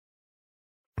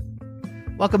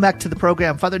Welcome back to the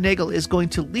program. Father Nagel is going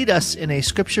to lead us in a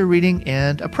scripture reading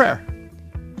and a prayer.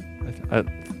 I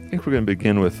think we're going to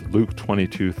begin with Luke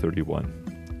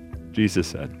 22:31. Jesus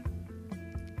said,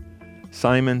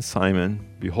 "Simon, Simon,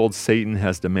 behold, Satan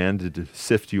has demanded to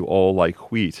sift you all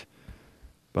like wheat,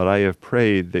 but I have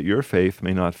prayed that your faith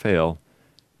may not fail,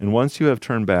 and once you have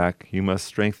turned back, you must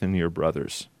strengthen your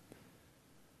brothers."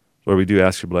 Lord, we do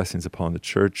ask your blessings upon the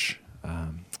church,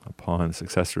 upon the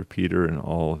successor of Peter and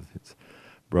all of his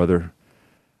brother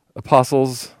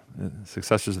apostles,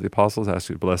 successors of the apostles. Ask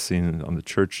your blessing on the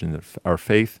church and our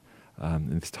faith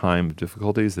in this time of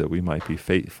difficulties, that we might be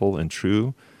faithful and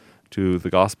true to the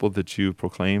gospel that you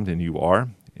proclaimed and you are.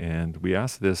 And we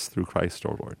ask this through Christ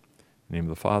our Lord. In the name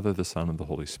of the Father, the Son, and the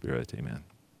Holy Spirit. Amen.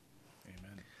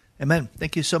 Amen. Amen.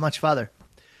 Thank you so much, Father.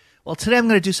 Well, today I'm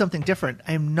going to do something different.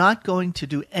 I'm not going to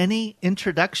do any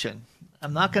introduction.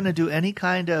 I'm not going to do any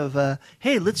kind of,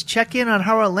 hey, let's check in on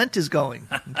how our Lent is going,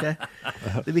 okay?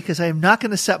 Because I am not going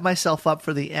to set myself up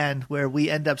for the end where we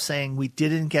end up saying we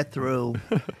didn't get through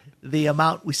the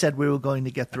amount we said we were going to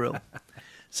get through.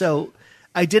 So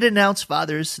I did announce,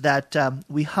 fathers, that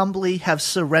we humbly have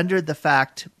surrendered the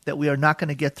fact that we are not going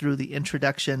to get through the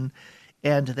introduction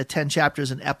and the 10 chapters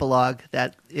and epilogue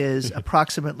that is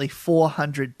approximately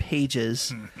 400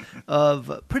 pages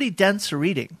of pretty dense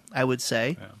reading, I would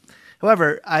say. Yeah.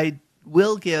 However, I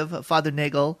will give Father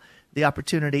Nagel the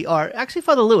opportunity, or actually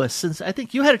Father Lewis, since I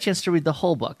think you had a chance to read the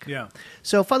whole book. Yeah.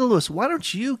 So Father Lewis, why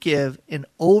don't you give an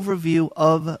overview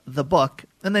of the book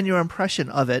and then your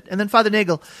impression of it? And then Father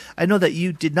Nagel, I know that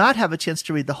you did not have a chance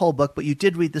to read the whole book, but you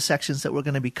did read the sections that we're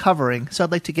going to be covering. So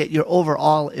I'd like to get your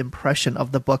overall impression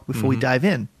of the book before we dive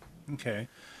in. Okay.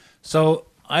 So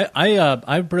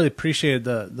I really appreciated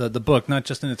the book, not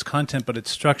just in its content but its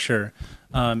structure.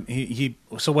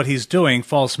 So what he's doing,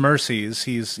 False Mercies,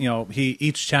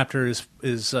 each chapter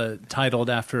is titled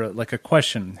after like a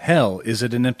question. Hell, is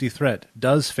it an empty threat?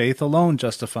 Does faith alone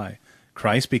justify?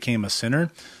 Christ became a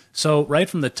sinner. So right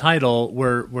from the title,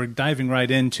 we're diving right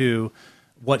into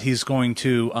what he's going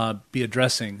to be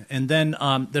addressing, and then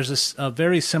there's a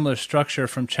very similar structure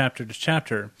from chapter to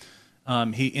chapter.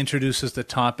 He introduces the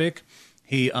topic.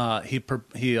 He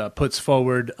puts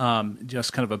forward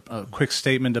just kind of a quick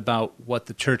statement about what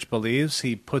the church believes.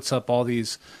 He puts up all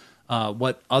these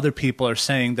what other people are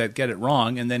saying that get it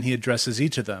wrong, and then he addresses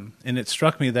each of them. And it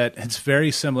struck me that it's very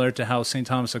similar to how St.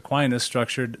 Thomas Aquinas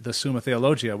structured the Summa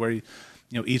Theologia, where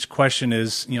each question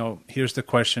is, here's the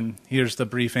question, here's the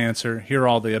brief answer, here are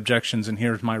all the objections, and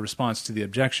here's my response to the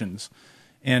objections.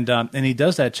 And he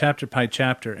does that chapter by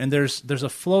chapter, and there's a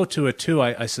flow to it too,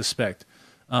 I suspect.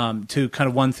 To kind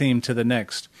of one theme to the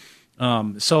next,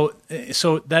 so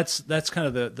that's kind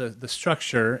of the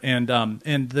structure, and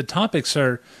the topics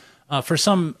are for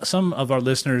some of our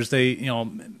listeners, they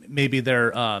maybe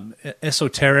they're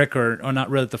esoteric or not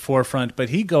really at the forefront, but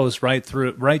he goes right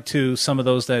to some of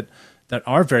those that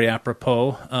are very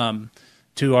apropos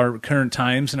to our current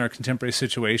times and our contemporary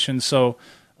situation. So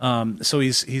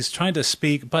he's trying to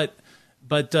speak, but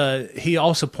he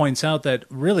also points out that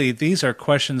really these are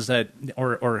questions that,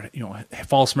 or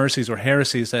false mercies or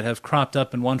heresies that have cropped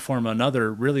up in one form or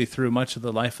another really through much of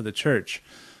the life of the church.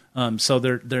 So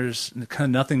there's kind of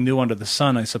nothing new under the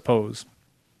sun, I suppose.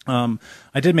 I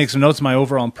did make some notes of my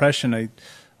overall impression.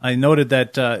 I noted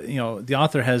that the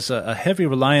author has a heavy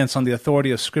reliance on the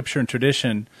authority of Scripture and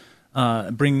tradition,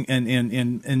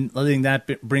 in letting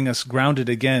that bring us grounded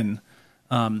again.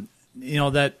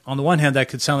 That on the one hand that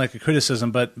could sound like a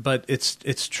criticism, but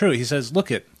it's true. He says,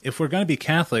 look, if we're going to be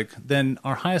Catholic, then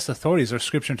our highest authorities are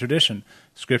Scripture and tradition.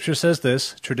 Scripture says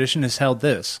this, tradition has held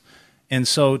this, and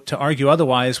so to argue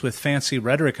otherwise with fancy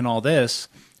rhetoric and all this,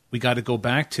 we got to go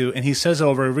back to. And he says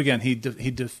over and over again, he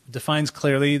defines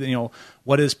clearly,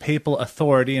 what is papal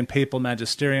authority and papal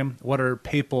magisterium, what are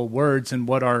papal words and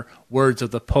what are words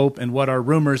of the Pope, and what are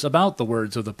rumors about the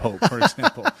words of the Pope, for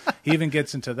example. He even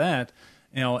gets into that.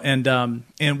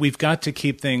 And we've got to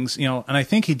keep things, and I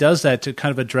think he does that to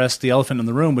kind of address the elephant in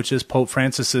the room, which is Pope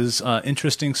Francis's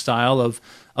interesting style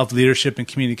of leadership and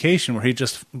communication, where he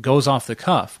just goes off the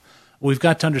cuff. We've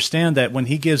got to understand that when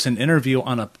he gives an interview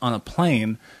on a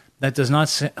plane, that does not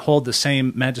hold the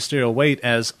same magisterial weight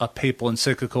as a papal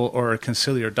encyclical or a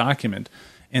conciliar document.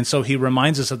 And so he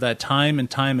reminds us of that time and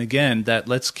time again, that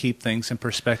let's keep things in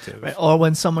perspective. Right. Or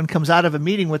when someone comes out of a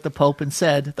meeting with the Pope and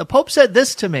said, the Pope said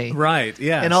this to me. Right,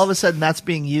 yeah. And all of a sudden that's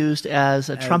being used as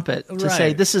a trumpet to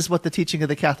say, this is what the teaching of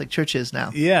the Catholic Church is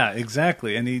now. Yeah,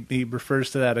 exactly. And he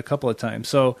refers to that a couple of times.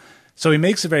 So he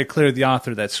makes it very clear, the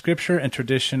author, that Scripture and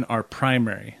tradition are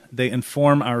primary. They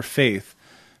inform our faith.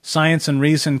 science and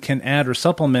reason can add or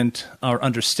supplement our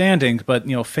understanding, but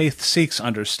faith seeks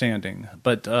understanding,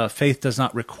 but faith does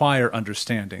not require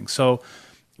understanding. So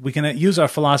we can use our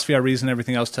philosophy, our reason,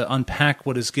 everything else to unpack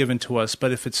what is given to us.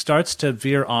 But if it starts to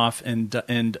veer off and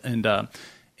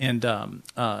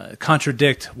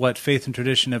contradict what faith and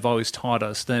tradition have always taught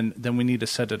us, then we need to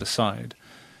set it aside.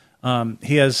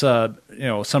 He has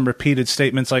some repeated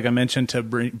statements, like I mentioned, to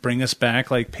bring us back,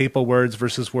 like papal words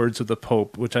versus words of the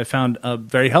Pope, which I found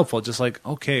very helpful. Just like,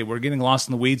 okay, we're getting lost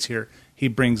in the weeds here. He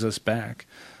brings us back.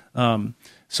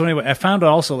 So anyway, I found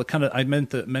also I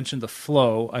mentioned the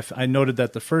flow. I noted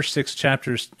that the first 6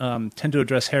 chapters tend to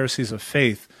address heresies of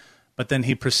faith, but then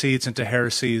he proceeds into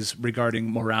heresies regarding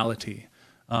morality,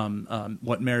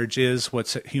 what marriage is, what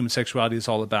human sexuality is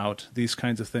all about, these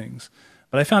kinds of things.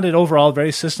 But I found it overall a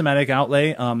very systematic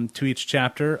outlay to each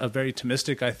chapter, very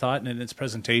Thomistic, I thought, in its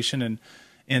presentation,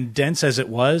 and dense as it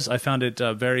was, I found it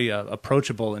very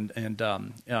approachable, and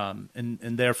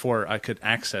therefore I could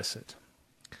access it.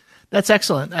 That's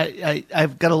excellent.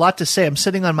 I've got a lot to say. I'm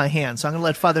sitting on my hands, so I'm going to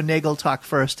let Father Nagel talk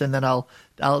first, and then I'll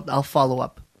follow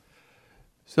up.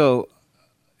 So,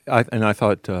 I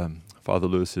thought Father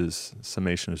Lewis's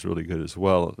summation is really good as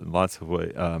well, in lots of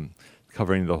ways,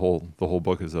 covering the whole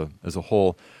book as a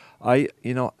whole.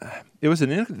 This was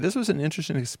an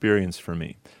interesting experience for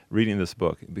me reading this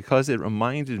book, because it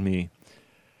reminded me.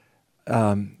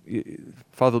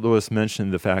 Father Lewis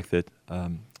mentioned the fact that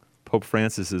Pope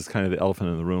Francis is kind of the elephant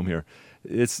in the room here.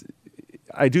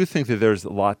 I do think that there's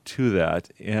a lot to that,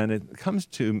 and it comes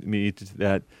to me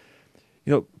that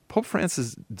Pope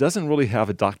Francis doesn't really have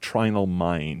a doctrinal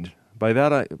mind. By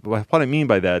that, what I mean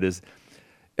by that is,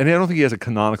 and I don't think he has a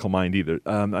canonical mind either.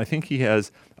 I think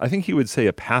he would say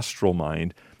a pastoral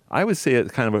mind. I would say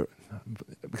it kind of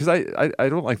because I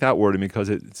don't like that wording, because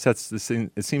it sets the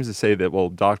scene. It seems to say that, well,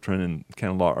 doctrine and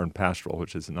canon law aren't pastoral,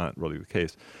 which is not really the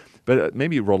case. But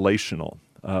maybe relational,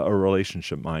 or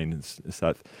relationship mind is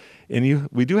that. And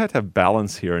we do have to have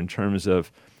balance here in terms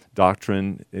of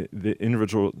doctrine, the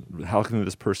individual. How can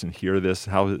this person hear this?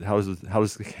 How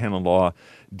does the canon law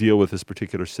deal with this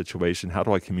particular situation? How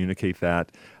do I communicate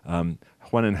that?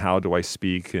 When and how do I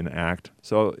speak and act?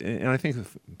 So, and I think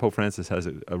Pope Francis has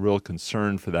a real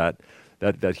concern for that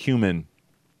human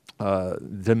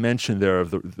dimension there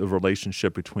of the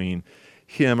relationship between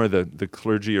him or the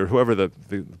clergy or whoever the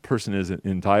person is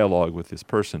in dialogue with this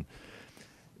person.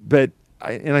 But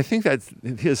I think that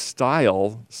his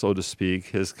style, so to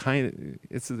speak, it's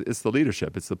the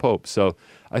leadership, it's the Pope. So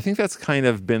I think that's kind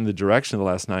of been the direction of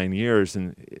the last 9 years,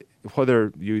 and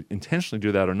whether you intentionally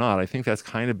do that or not, I think that's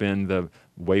kind of been the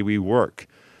way we work,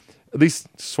 at least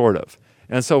sort of.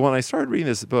 And so when I started reading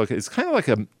this book, it's kind of like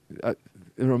it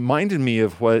reminded me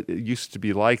of what it used to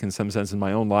be like in some sense in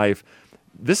my own life.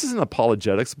 This is an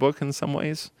apologetics book in some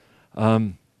ways,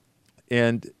 and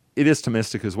it is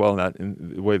Thomistic as well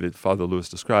in the way that Father Lewis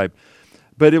described.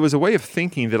 But it was a way of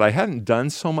thinking that I hadn't done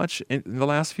so much in the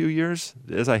last few years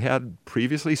as I had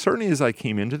previously, certainly as I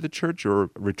came into the church, or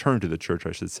returned to the church,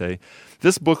 I should say.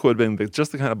 This book would have been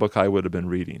just the kind of book I would have been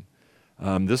reading.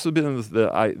 This would have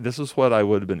been this is what I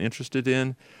would have been interested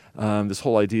in, this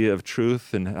whole idea of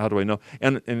truth and how do I know,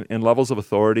 and levels of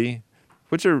authority,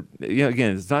 which are,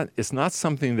 again, it's not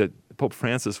something that Pope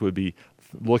Francis would be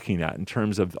looking at in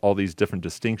terms of all these different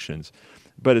distinctions,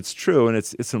 but it's true and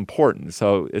it's important.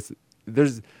 So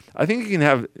I think you can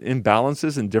have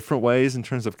imbalances in different ways in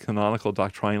terms of canonical,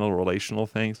 doctrinal, relational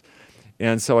things,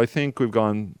 and so I think we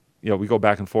go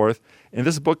back and forth, and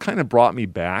this book kind of brought me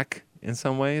back in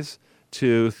some ways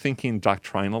to thinking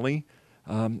doctrinally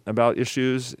about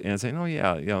issues and saying, oh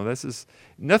yeah, this is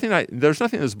nothing. There's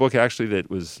nothing in this book actually that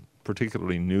was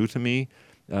particularly new to me,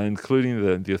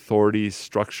 including the authority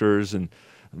structures and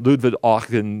Ludwig Ock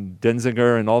and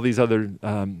Denzinger and all these other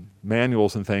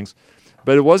manuals and things.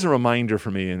 But it was a reminder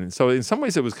for me, and so in some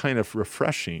ways it was kind of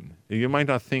refreshing. You might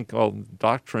not think,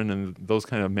 doctrine and those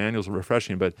kind of manuals are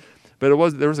refreshing, but there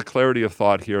was a clarity of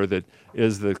thought here that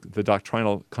is the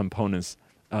doctrinal components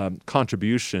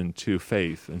contribution to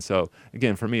faith. And so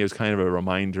again, for me, it was kind of a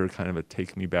reminder, kind of a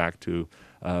take me back to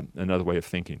another way of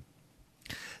thinking.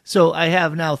 So I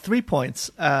have now 3 points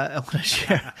I want to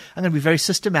share. I'm going to be very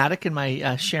systematic in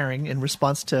my sharing in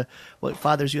response to what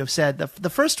fathers you have said. The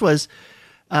first was,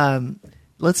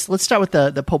 let's start with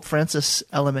the Pope Francis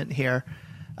element here.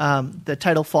 The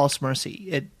title "False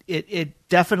Mercy." It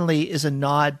definitely is a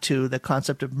nod to the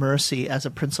concept of mercy as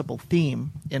a principal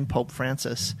theme in Pope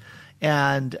Francis,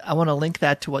 and I want to link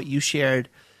that to what you shared.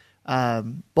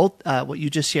 What you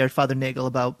just shared, Father Nagel,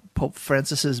 about Pope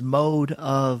Francis's mode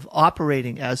of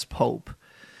operating as Pope.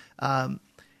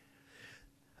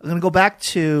 I'm going to go back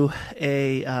to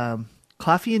a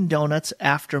coffee and donuts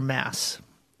after Mass.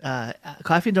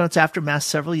 Coffee and donuts after Mass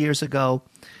several years ago.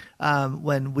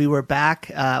 When we were back,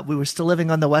 we were still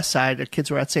living on the west side. Our kids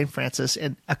were at St. Francis,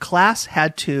 and a class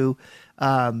had to,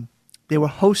 they were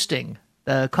hosting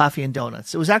the coffee and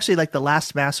donuts. It was actually like the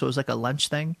last Mass, so it was like a lunch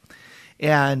thing.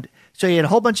 And so you had a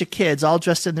whole bunch of kids all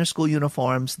dressed in their school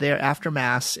uniforms there after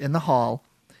Mass in the hall.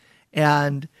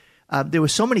 And there were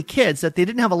so many kids that they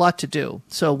didn't have a lot to do.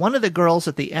 So one of the girls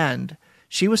at the end,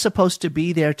 she was supposed to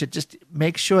be there to just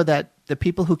make sure that the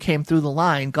people who came through the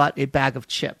line got a bag of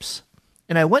chips.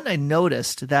 And I went and I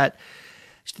noticed that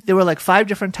there were like 5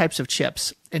 different types of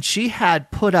chips. And she had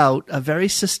put out a very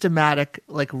systematic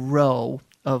like row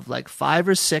of like 5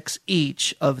 or 6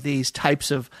 each of these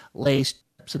types of Lay's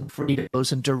chips and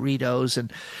Fritos and Doritos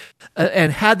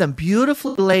and had them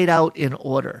beautifully laid out in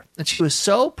order. And she was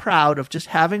so proud of just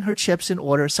having her chips in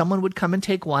order. Someone would come and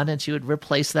take one and she would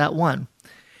replace that one.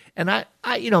 And I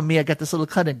I got this little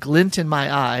kind of glint in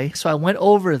my eye. So I went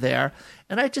over there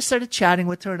and I just started chatting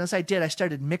with her. And as I did, I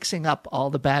started mixing up all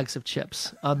the bags of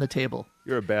chips on the table.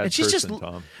 You're a bad person,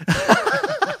 Tom.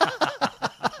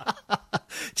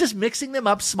 Just mixing them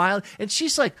up, smiling. And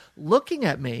she's like looking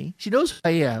at me. She knows who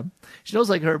I am. She knows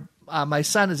like my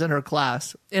son is in her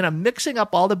class. And I'm mixing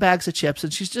up all the bags of chips.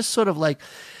 And she's just sort of like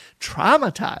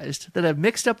traumatized that I've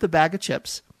mixed up the bag of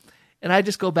chips. And I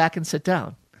just go back and sit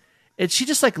down. And she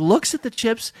just like looks at the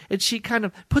chips and she kind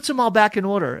of puts them all back in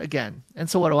order again. And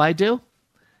so what do?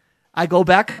 I go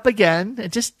back up again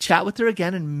and just chat with her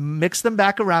again and mix them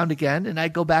back around again. And I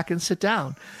go back and sit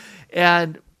down.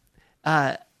 And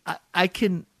Carrie,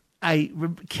 I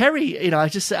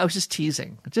was just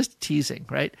teasing,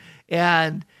 right?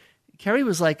 And Carrie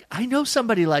was like, I know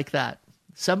somebody like that,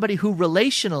 somebody who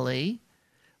relationally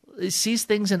sees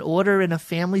things in order in a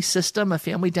family system, a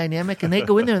family dynamic, and they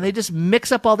go in there and they just mix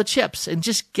up all the chips and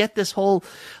just get this whole,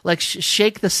 like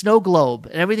shake the snow globe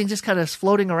and everything just kind of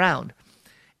floating around.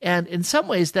 And in some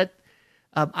ways that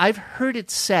I've heard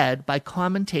it said by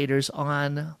commentators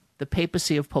on the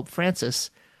papacy of Pope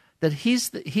Francis that he's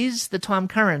the Tom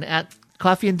Curran at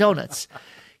Coffee and Donuts.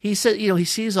 He said, he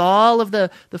sees all of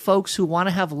the folks who want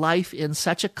to have life in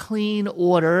such a clean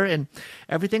order and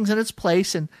everything's in its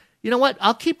place. And you know what?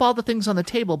 I'll keep all the things on the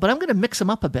table, but I'm going to mix them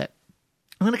up a bit.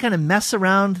 I'm going to kind of mess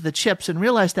around the chips and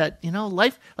realize that,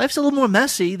 life's a little more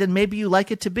messy than maybe you like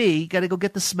it to be. You got to go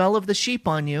get the smell of the sheep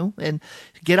on you and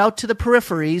get out to the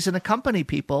peripheries and accompany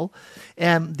people.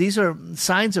 And these are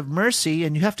signs of mercy,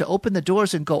 and you have to open the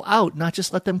doors and go out, not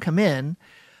just let them come in.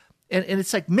 And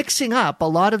it's like mixing up a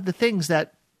lot of the things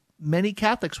that many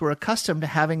Catholics were accustomed to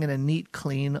having in a neat,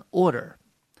 clean order.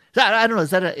 I don't know.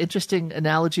 Is that an interesting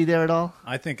analogy there at all?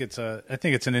 I think it's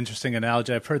an interesting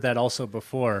analogy. I've heard that also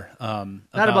before. Not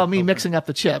about me mixing up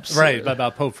the chips, right? But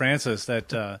about Pope Francis, that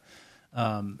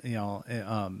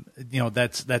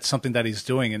that's something that he's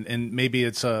doing, and maybe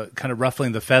it's kind of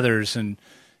ruffling the feathers and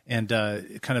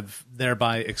kind of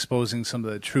thereby exposing some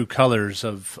of the true colors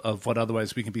of what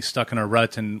otherwise we can be stuck in a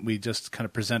rut and we just kind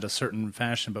of present a certain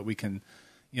fashion, but we can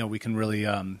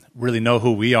really know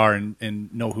who we are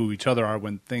and know who each other are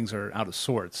when things are out of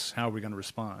sorts. How are we going to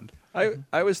respond?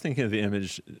 I was thinking of the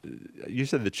image. You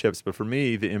said the chips, but for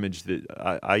me, the image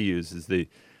that I use is the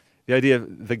idea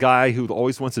of the guy who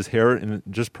always wants his hair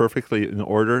just perfectly in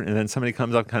order, and then somebody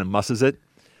comes up and kind of musses it.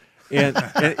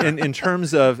 And in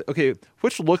terms of, okay,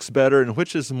 which looks better and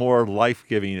which is more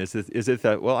life-giving? Is it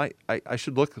that, well, I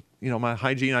should look, my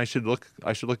hygiene, I should look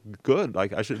good.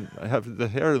 Like I should have the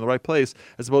hair in the right place,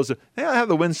 as opposed to, hey, I have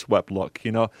the windswept look,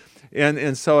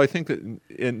 And so I think that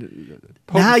in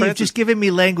Pope now Francis, you've just given me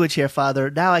language here,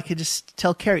 Father. Now I can just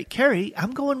tell Carrie,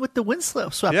 I'm going with the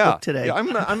windswept look today. Yeah,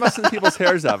 I'm messing people's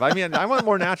hairs up. I mean, I want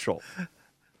more natural.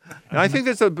 And I think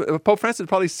that Pope Francis would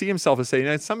probably see himself as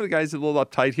saying, some of the guys are a little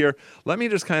uptight here. Let me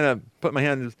just kind of put my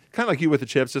hand, kind of like you with the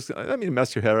chips, just let me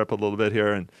mess your hair up a little bit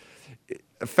here. And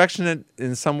affectionate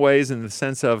in some ways in the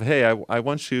sense of, hey, I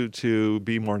want you to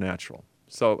be more natural.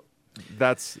 So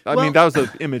that was the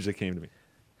image that came to me.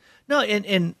 No,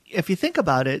 and if you think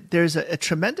about it, there's a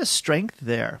tremendous strength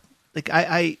there. Like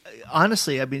I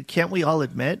honestly, can't we all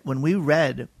admit when we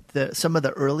read some of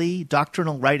the early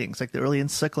doctrinal writings, like the early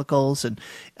encyclicals and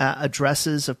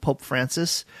addresses of Pope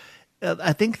Francis,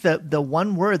 I think the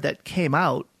one word that came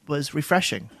out was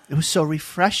refreshing. It was so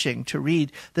refreshing to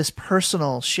read this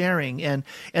personal sharing, and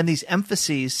these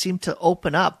emphases seemed to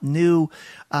open up new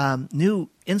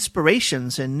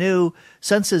inspirations and new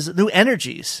senses, new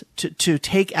energies to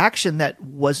take action that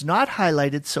was not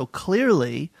highlighted so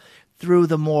clearly through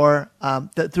the more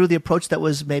through the approach that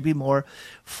was maybe more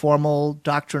formal,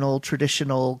 doctrinal,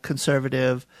 traditional,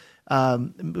 conservative,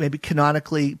 maybe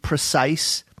canonically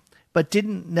precise, but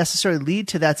didn't necessarily lead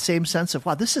to that same sense of,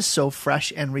 wow, this is so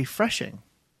fresh and refreshing.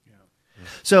 Yeah.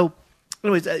 So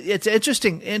anyways, it's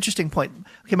an interesting point.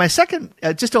 Okay, my second,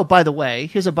 by the way,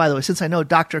 since I know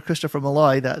Dr. Christopher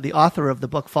Malloy, the author of the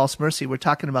book False Mercy we're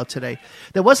talking about today,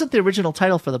 that wasn't the original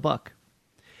title for the book.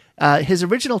 His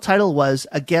original title was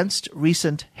Against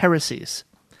Recent Heresies.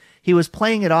 He was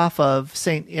playing it off of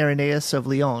St. Irenaeus of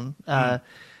Lyon,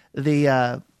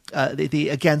 the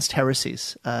Against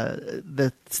Heresies,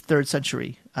 the 3rd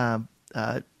century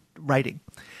writing.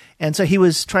 And so he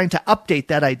was trying to update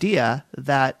that idea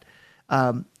that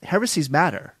heresies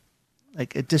matter.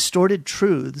 Like distorted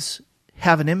truths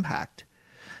have an impact.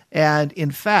 And in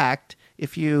fact,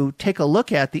 if you take a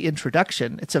look at the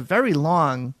introduction, it's a very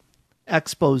long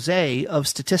expose of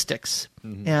statistics.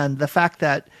 Mm-hmm. And the fact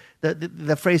that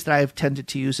the phrase that I've tended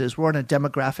to use is we're on a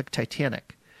demographic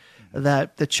Titanic,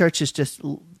 that the church is just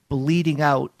bleeding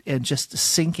out and just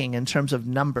sinking in terms of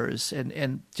numbers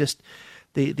and just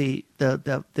the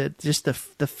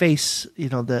face,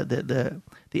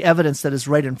 the evidence that is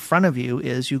right in front of you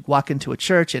is you walk into a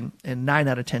church and 9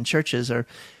 out of 10 churches are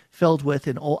filled with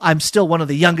I'm still one of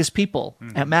the youngest people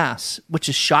at Mass, which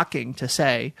is shocking to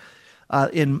say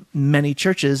in many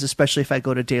churches, especially if I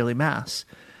go to daily Mass.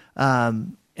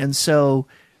 And so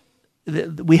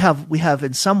we have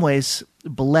in some ways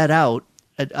bled out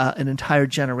an entire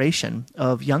generation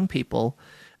of young people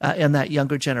in that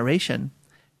younger generation.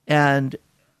 And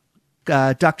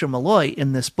Dr. Malloy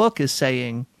in this book is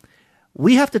saying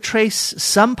we have to trace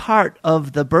some part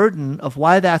of the burden of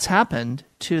why that's happened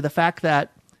to the fact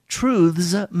that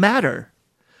truths matter.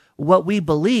 What we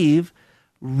believe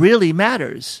really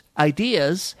matters.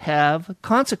 Ideas have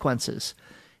consequences.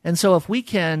 And so if we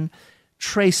can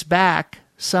trace back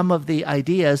some of the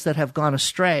ideas that have gone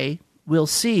astray, we'll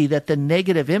see that the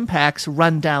negative impacts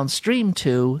run downstream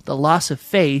to the loss of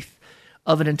faith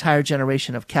of an entire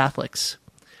generation of Catholics.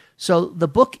 So the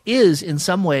book is, in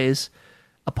some ways,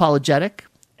 apologetic.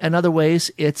 In other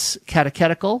ways, it's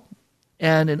catechetical.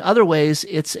 And in other ways,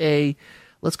 it's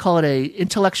let's call it a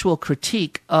intellectual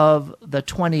critique of the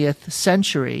 20th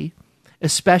century,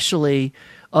 especially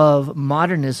of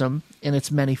modernism in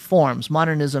its many forms.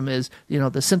 Modernism is,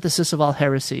 the synthesis of all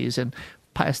heresies and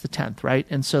Pius X, right?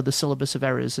 And so the syllabus of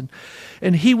errors.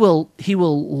 And he will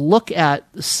look at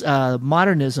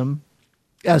modernism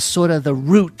as sort of the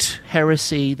root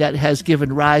heresy that has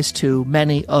given rise to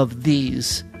many of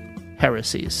these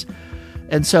heresies.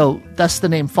 And so thus the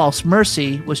name False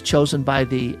Mercy was chosen by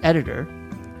the editor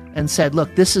and said,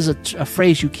 look, this is a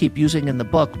phrase you keep using in the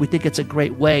book. We think it's a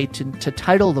great way to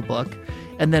title the book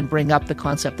and then bring up the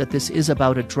concept that this is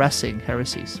about addressing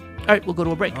heresies. All right, we'll go to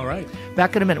a break. All right.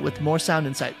 Back in a minute with more Sound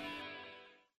Insight.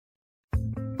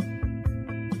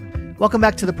 Welcome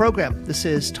back to the program. This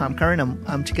is Tom Curran.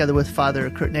 I'm together with Father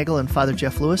Kurt Nagel and Father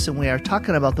Jeff Lewis, and we are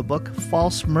talking about the book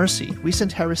False Mercy,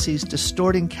 Recent Heresies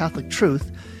Distorting Catholic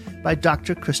Truth by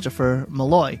Dr. Christopher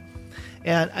Malloy.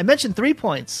 And I mentioned 3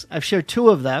 points. I've shared 2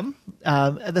 of them.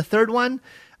 The third one,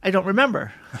 I don't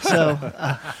remember. So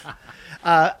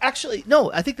actually,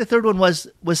 no, I think the third one was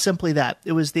simply that.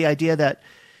 It was the idea that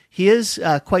he is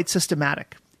quite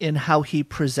systematic in how he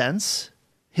presents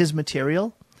his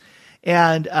material.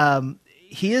 And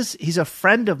he's a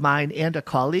friend of mine and a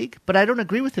colleague, but I don't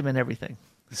agree with him in everything.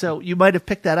 So you might have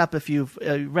picked that up if you've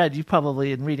read. You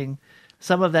probably, in reading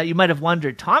some of that, you might have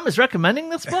wondered, Tom is recommending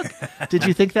this book? Did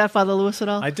you think that, Father Lewis, at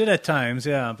all? I did at times,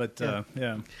 yeah, but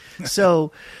yeah.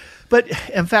 So, but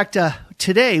in fact,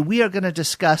 today we are going to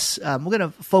discuss, we're going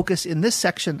to focus in this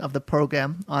section of the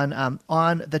program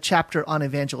on the chapter on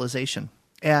evangelization.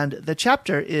 And the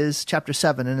chapter is chapter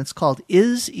 7, and it's called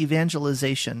Is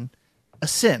Evangelization a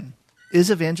Sin?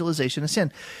 Is evangelization a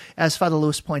sin? As Father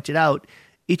Lewis pointed out,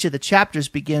 each of the chapters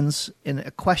begins in a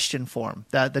question form.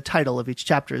 The title of each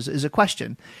chapter is a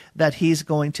question that he's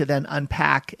going to then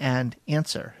unpack and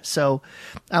answer. So,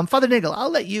 Father Nagel, I'll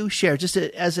let you share just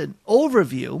as an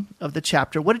overview of the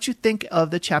chapter. What did you think of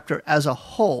the chapter as a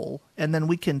whole? And then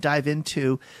we can dive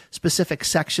into specific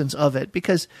sections of it,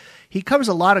 because he covers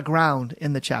a lot of ground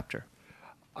in the chapter.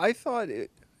 I thought it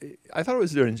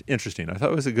was very interesting. I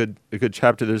thought it was a good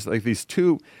chapter. There's like these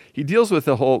 2. He deals with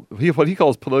the whole what he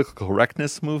calls political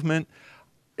correctness movement.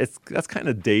 That's kind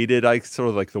of dated. Sort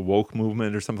of like the woke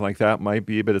movement or something like that might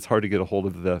be, but it's hard to get a hold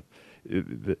of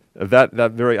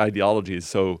that very ideology is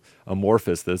so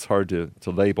amorphous that it's hard to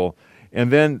label.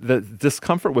 And then the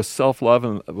discomfort with self-love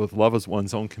and with love as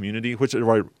one's own community, which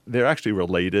they're actually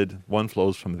related. One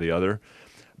flows from the other.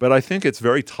 But I think it's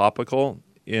very topical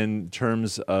in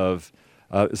terms of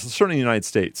certainly in the United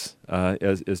States,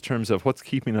 as terms of what's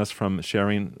keeping us from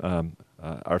sharing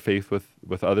our faith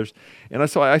with others. And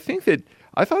so I think that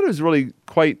I thought it was really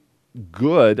quite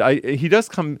good. He does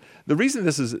come. The reason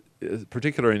this is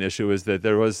particular an issue is that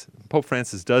Pope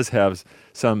Francis does have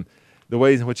the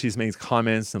ways in which he's made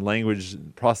comments and language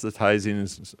proselytizing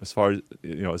as far as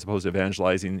as opposed to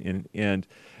evangelizing, and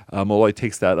Molloy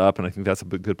takes that up, and I think that's a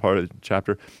good part of the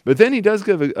chapter. But then he does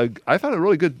give I thought a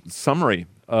really good summary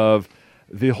of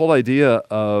the whole idea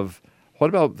of what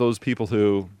about those people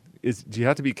do you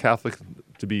have to be Catholic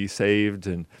to be saved?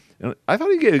 And I thought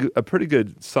he gave a pretty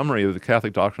good summary of the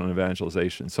Catholic doctrine of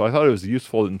evangelization. So I thought it was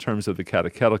useful in terms of the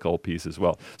catechetical piece as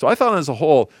well. So I thought as a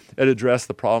whole it addressed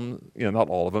the problem, not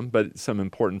all of them, but some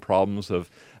important problems or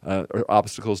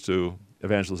obstacles to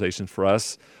evangelization for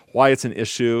us, why it's an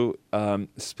issue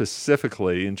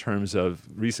specifically in terms of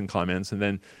recent comments, and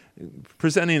then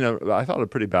presenting I thought a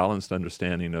pretty balanced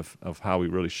understanding of how we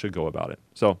really should go about it.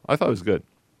 So I thought it was good.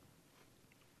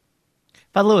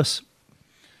 Father Lewis.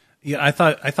 Yeah, I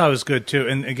thought it was good too.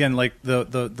 And again, like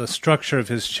the structure of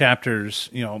his chapters,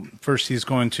 first he's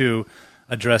going to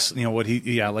address,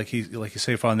 like you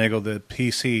say, Father Nagel, the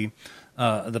PC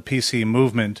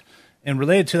movement, and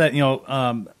related to that,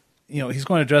 he's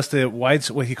going to address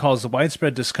what he calls the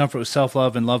widespread discomfort with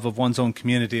self-love and love of one's own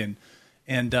community,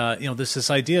 and this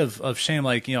idea of shame,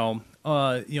 like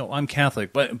I'm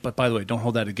Catholic, but by the way, don't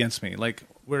hold that against me. Like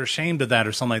we're ashamed of that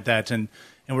or something like that, and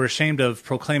we're ashamed of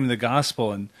proclaiming the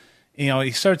gospel. And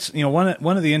he starts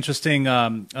one of the interesting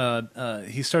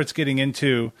he starts getting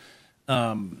into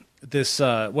this.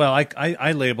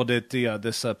 I labeled it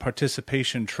this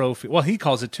participation trophy. Well, he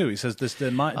calls it too. He says this.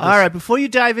 All right, before you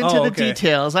dive into the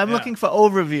details, I'm looking for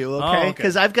overview. Okay,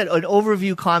 because I've got an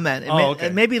overview comment.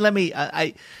 And maybe let me.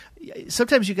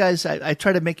 Sometimes you guys, I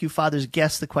try to make you fathers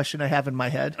guess the question I have in my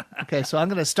head. Okay, so I'm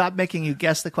going to stop making you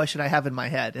guess the question I have in my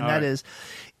head, and that is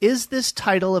this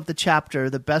title of the chapter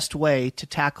the best way to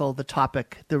tackle the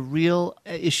topic, the real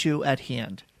issue at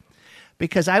hand?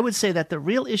 Because I would say that the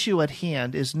real issue at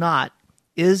hand is not,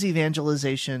 is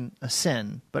evangelization a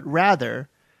sin, but rather,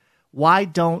 why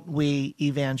don't we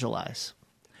evangelize?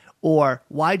 Or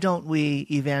why don't we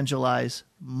evangelize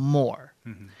more?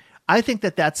 Mm-hmm. I think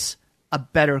that's a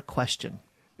better question.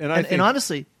 And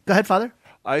honestly, go ahead, Father.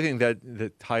 I think that the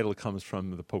title comes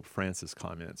from the Pope Francis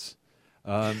comments.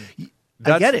 I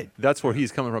get it. That's where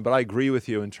he's coming from. But I agree with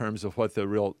you in terms of what the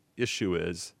real issue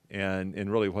is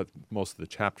and really what most of the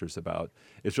chapter's about.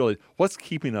 It's really what's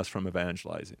keeping us from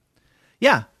evangelizing.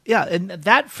 Yeah. And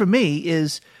that for me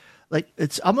is like,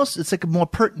 it's like more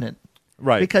pertinent.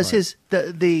 Right. Because this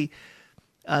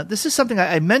is something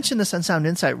I mentioned this on Sound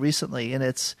Insight recently, and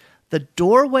it's the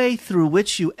doorway through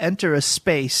which you enter a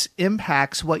space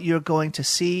impacts what you're going to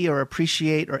see or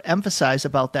appreciate or emphasize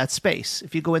about that space.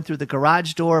 If you go in through the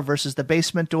garage door versus the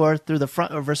basement door, through the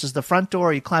front or versus the front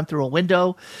door, or you climb through a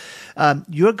window,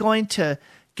 you're going to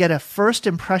get a first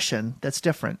impression that's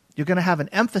different. You're going to have an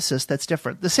emphasis that's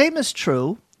different. The same is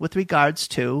true with regards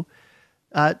to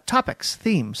topics,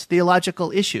 themes,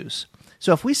 theological issues.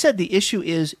 So if we said the issue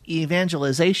is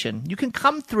evangelization, you can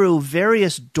come through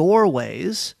various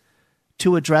doorways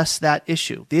to address that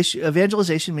issue. The issue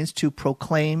evangelization means to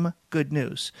proclaim good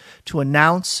news, to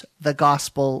announce the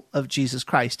gospel of Jesus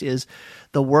Christ is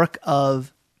the work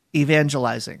of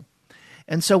evangelizing.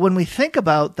 And so when we think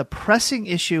about the pressing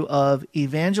issue of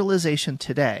evangelization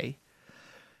today,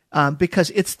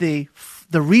 because it's the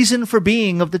reason for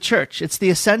being of the church, it's the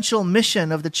essential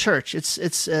mission of the church,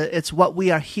 it's what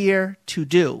we are here to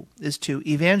do, is to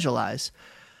evangelize,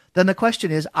 then the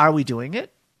question is, are we doing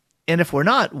it? And if we're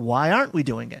not, why aren't we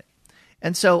doing it?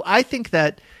 And so I think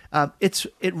that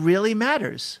it really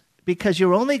matters, because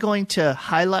you're only going to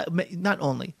highlight,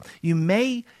 you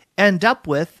may end up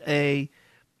with a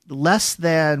less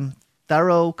than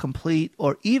thorough, complete,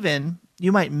 or even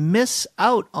you might miss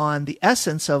out on the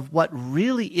essence of what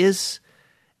really is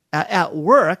at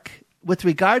work with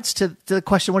regards to the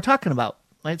question we're talking about,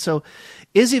 right? So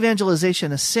is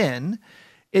evangelization a sin?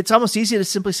 It's almost easy to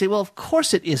simply say, well, of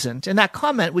course it isn't. And that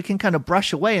comment we can kind of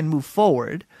brush away and move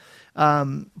forward.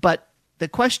 But the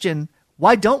question,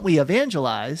 why don't we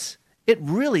evangelize? It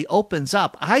really opens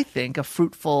up, I think, a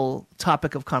fruitful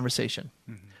topic of conversation.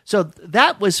 Mm-hmm. So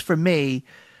that was for me,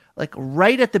 like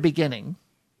right at the beginning,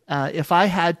 if I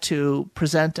had to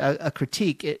present a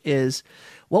critique, it is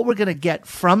what we're going to get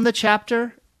from the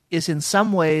chapter is in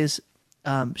some ways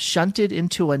shunted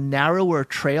into a narrower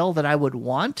trail that I would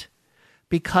want,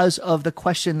 because of the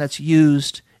question that's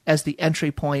used as the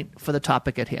entry point for the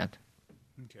topic at hand.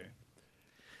 Okay.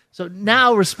 So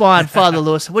now respond, Father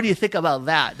Lewis. What do you think about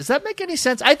that? Does that make any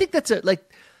sense? I think that's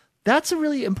that's a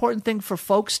really important thing for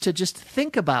folks to just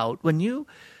think about.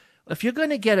 If you're going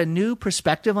to get a new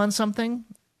perspective on something,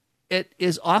 it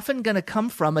is often going to come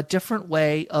from a different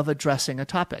way of addressing a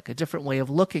topic, a different way of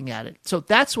looking at it. So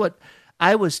that's what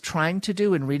I was trying to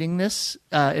do in reading this,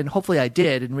 and hopefully I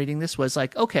did in reading this, was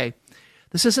like, okay,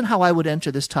 this isn't how I would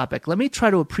enter this topic. Let me try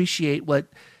to appreciate what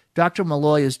Dr.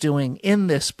 Malloy is doing in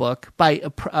this book by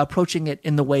approaching it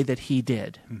in the way that he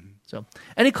did. Mm-hmm. So,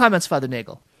 any comments, Father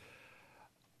Nagel?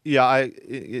 Yeah,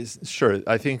 sure.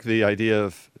 I think the idea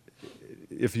of,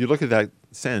 if you look at that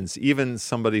sense, even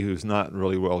somebody who's not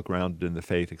really well grounded in the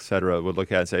faith, etc., would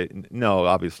look at it and say, no,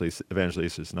 obviously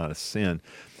evangelization is not a sin.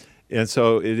 And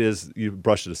so it is, you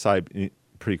brush it aside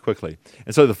pretty quickly.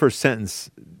 And so the first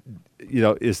sentence,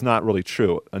 is not really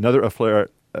true. Another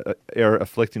error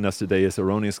afflicting us today is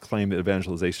erroneous claim that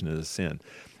evangelization is a sin.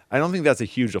 I don't think that's a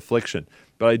huge affliction,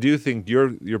 but I do think your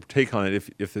take on it,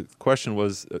 if the question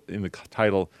was in the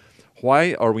title,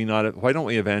 why don't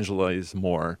we evangelize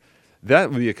more?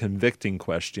 That would be a convicting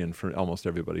question for almost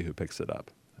everybody who picks it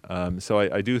up. So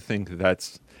I do think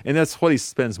that's what he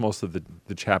spends most of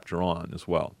the chapter on as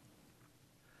well.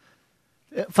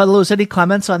 Father Lewis, any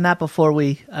comments on that before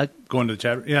we go into the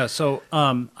chapter? Yeah. So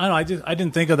I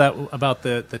didn't think of that about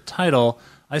the title.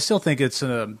 I still think it's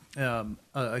a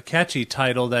catchy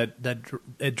title that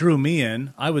it drew me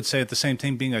in. I would say at the same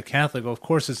time, being a Catholic, of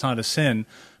course it's not a sin,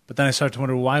 but then I start to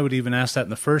wonder, why would he even ask that in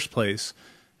the first place?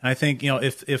 And I think,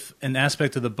 if an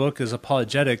aspect of the book is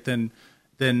apologetic, then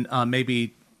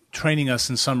maybe training us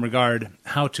in some regard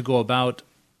how to go about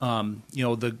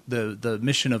the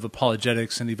mission of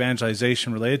apologetics and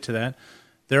evangelization related to that.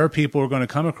 There are people we're going to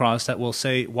come across that will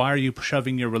say, why are you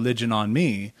shoving your religion on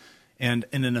me? And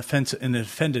in an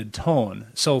offended tone.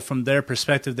 So from their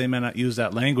perspective, they may not use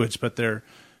that language, but their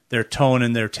tone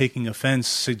and their taking offense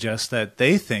suggests that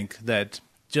they think that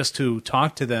just to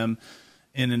talk to them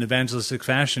in an evangelistic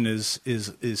fashion is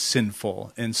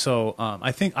sinful. And so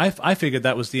I think I figured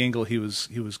that was the angle he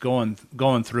was going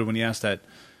through when he asked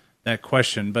that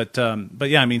question. But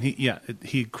yeah, I mean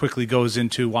he quickly goes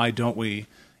into, why don't we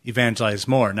evangelize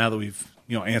more, now that we've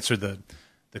answered the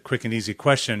quick and easy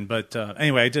question. But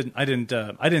anyway,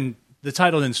 the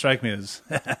title didn't strike me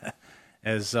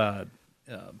as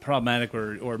problematic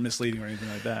or misleading or anything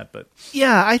like that. But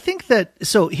yeah, I think that.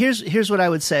 So here's what I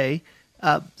would say.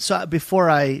 So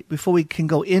before we can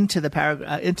go into the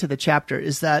paragraph, into the chapter,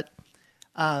 is that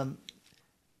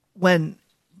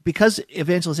because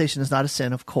evangelization is not a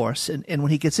sin, of course, and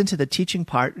when he gets into the teaching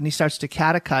part and he starts to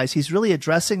catechize, he's really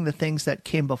addressing the things that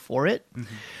came before it,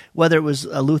 mm-hmm. whether it was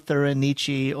Luther and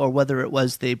Nietzsche or whether it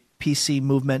was the PC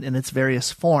movement in its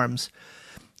various forms,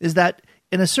 is that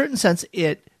in a certain sense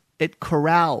it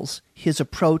corrals his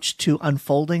approach to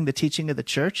unfolding the teaching of the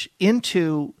church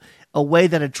into a way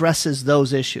that addresses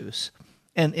those issues.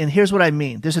 And here's what I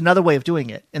mean. There's another way of doing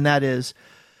it, and that is,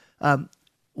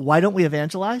 why don't we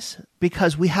evangelize?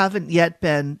 Because we haven't yet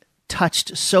been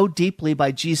touched so deeply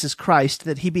by Jesus Christ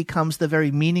that he becomes the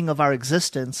very meaning of our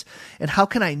existence. And how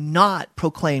can I not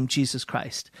proclaim Jesus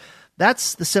Christ?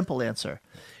 That's the simple answer.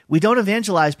 We don't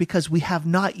evangelize because we have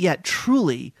not yet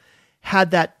truly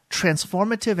had that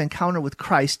transformative encounter with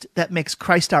Christ that makes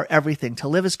Christ our everything. To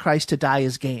live as Christ, to die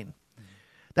as gain.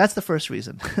 That's the first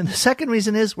reason. And the second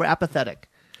reason is we're apathetic.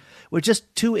 We're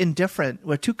just too indifferent.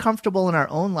 We're too comfortable in our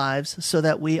own lives so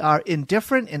that we are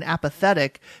indifferent and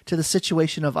apathetic to the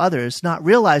situation of others, not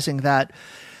realizing that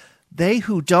they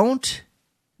who don't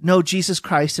know Jesus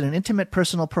Christ in an intimate,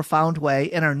 personal, profound way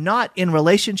and are not in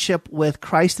relationship with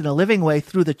Christ in a living way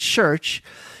through the church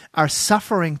are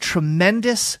suffering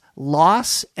tremendous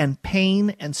loss and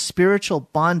pain and spiritual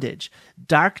bondage,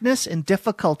 darkness and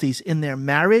difficulties in their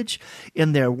marriage,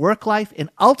 in their work life, and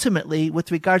ultimately with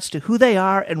regards to who they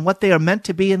are and what they are meant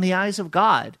to be in the eyes of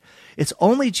God. It's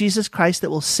only Jesus Christ that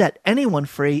will set anyone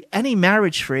free, any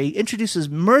marriage free, introduces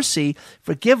mercy,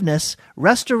 forgiveness,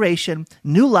 restoration,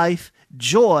 new life,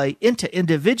 joy into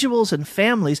individuals and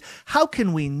families. How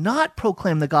can we not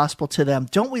proclaim the gospel to them?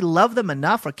 Don't we love them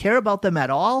enough or care about them at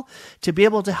all to be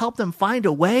able to help them find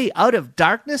a way out of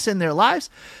darkness in their lives?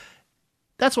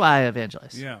 That's why I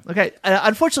evangelize. Yeah. Okay.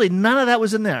 Unfortunately, none of that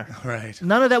was in there. Right.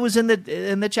 None of that was in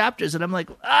the chapters, and I'm like,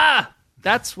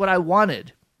 that's what I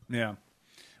wanted. Yeah.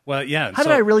 Well, yeah. How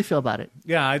did I really feel about it?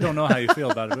 Yeah, I don't know how you feel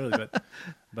about it really,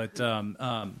 but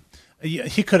yeah,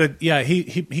 he could have. Yeah,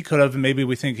 he could have. Maybe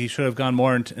we think he should have gone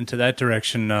more into that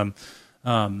direction.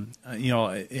 I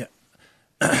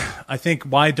think,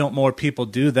 why don't more people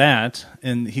do that?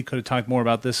 And he could have talked more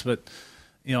about this, but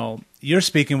you're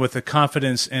speaking with a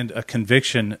confidence and a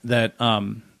conviction that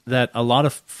that a lot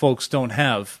of folks don't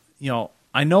have.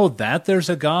 I know that there's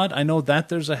a God, I know that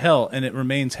there's a hell, and it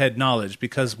remains head knowledge.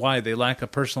 Because why? They lack a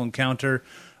personal encounter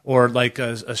or like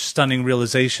a stunning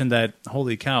realization that,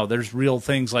 holy cow, there's real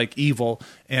things like evil,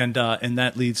 and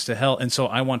that leads to hell. And so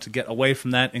I want to get away from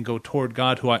that and go toward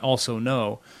God, who I also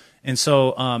know. And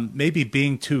so maybe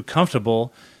being too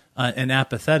comfortable and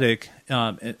apathetic,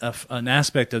 an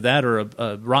aspect of that, or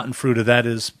a rotten fruit of that,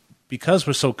 is because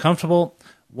we're so comfortable,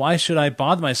 why should I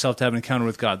bother myself to have an encounter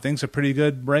with God? Things are pretty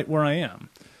good right where I am.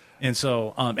 And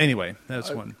so, anyway,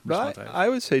 that's one response I have. I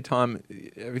would say, Tom,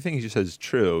 everything you said is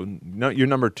true. No, your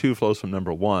number 2 flows from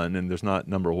number 1, and there's not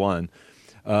number 1.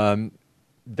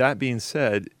 That being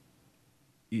said,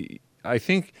 I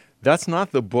think that's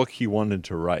not the book he wanted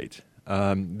to write.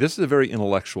 This is a very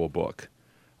intellectual book,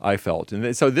 I felt.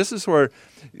 And so this is where,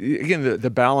 again, the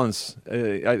balance,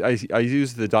 I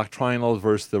use the doctrinal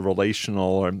versus the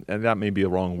relational, and that may be a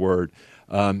wrong word.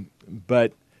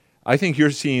 But I think you're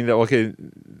seeing that, okay,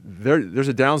 there's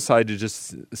a downside to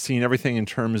just seeing everything in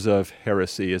terms of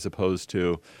heresy as opposed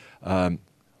to the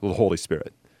Holy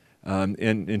Spirit.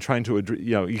 And trying to,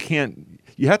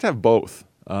 you have to have both.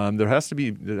 There has to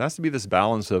be this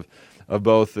balance of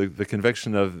both the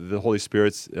conviction of the Holy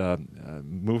Spirit's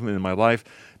movement in my life,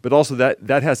 but also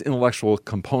that has intellectual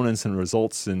components and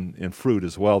results and fruit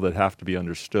as well that have to be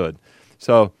understood.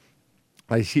 So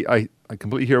I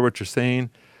completely hear what you're saying.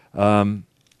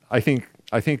 I think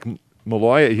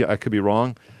Malloy, I could be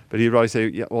wrong, but he'd probably say,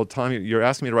 yeah, well, Tom, you're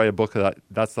asking me to write a book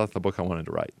that's not the book I wanted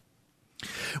to write.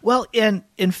 Well, and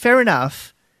fair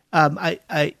enough,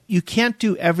 you can't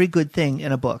do every good thing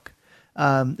in a book.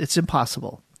 It's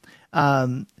impossible.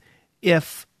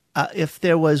 If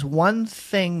there was one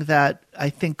thing that I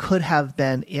think could have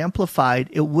been amplified,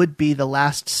 it would be the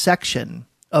last section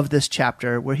of this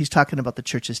chapter where he's talking about the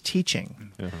church's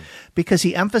teaching. Mm-hmm. Because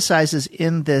he emphasizes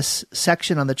in this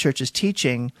section on the church's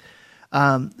teaching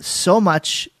so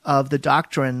much of the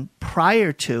doctrine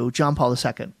prior to John Paul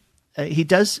II. He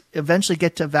does eventually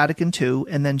get to Vatican II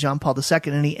and then John Paul II,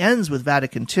 and he ends with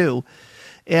Vatican II.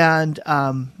 And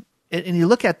you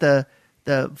look at the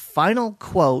final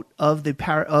quote of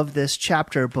this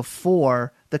chapter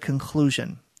before the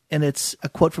conclusion, and it's a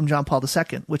quote from John Paul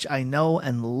II, which I know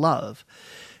and love.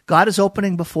 God is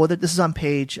opening before this is on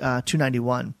page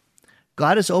 291.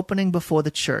 God is opening before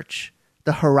the church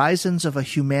the horizons of a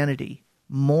humanity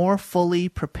more fully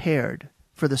prepared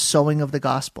for the sowing of the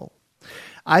gospel.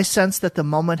 I sense that the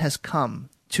moment has come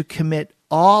to commit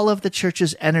all of the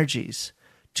church's energies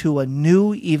to a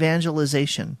new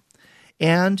evangelization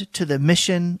and to the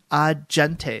mission ad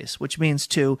gentes, which means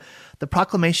to the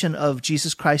proclamation of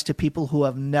Jesus Christ to people who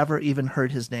have never even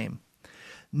heard his name.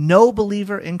 No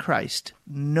believer in Christ,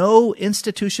 no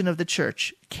institution of the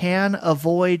church can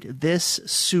avoid this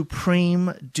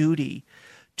supreme duty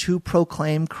to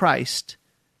proclaim Christ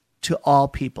to all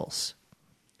peoples.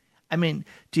 I mean,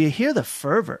 do you hear the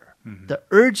fervor, mm-hmm. the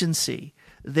urgency,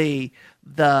 the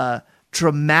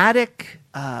dramatic,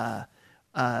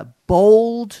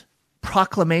 bold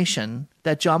proclamation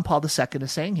that John Paul II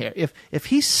is saying here? If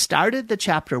he started the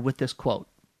chapter with this quote,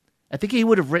 I think he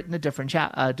would have written a different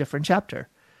chapter.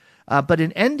 But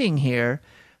in ending here,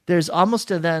 there's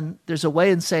a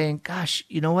way in saying, gosh,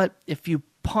 you know what? If you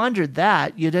pondered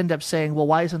that, you'd end up saying, well,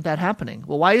 why isn't that happening?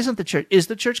 Well, why isn't the church? Is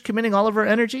the church committing all of her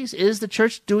energies? Is the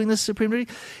church doing this supreme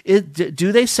duty?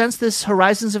 Do they sense this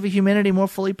horizons of a humanity more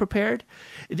fully prepared?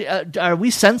 Are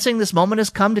we sensing this moment has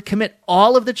come to commit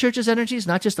all of the church's energies,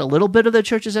 not just a little bit of the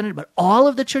church's energy, but all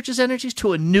of the church's energies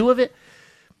to a new of it?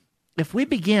 If we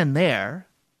began there,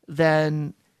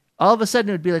 then all of a sudden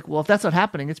it would be like, well, if that's not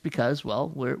happening, it's because,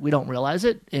 well, we don't realize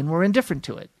it and we're indifferent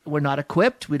to it. We're not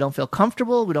equipped. We don't feel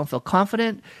comfortable. We don't feel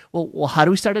confident. Well, how do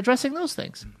we start addressing those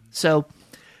things? So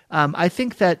I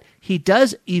think that he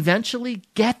does eventually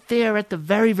get there at the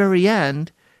very, very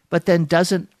end, but then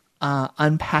doesn't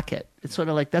unpack it. It's sort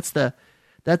of like that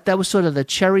was sort of the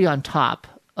cherry on top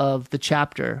of the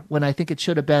chapter when I think it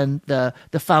should have been the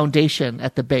foundation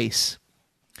at the base.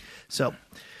 So,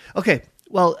 okay.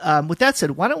 Well, with that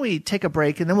said, why don't we take a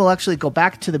break, and then we'll actually go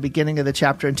back to the beginning of the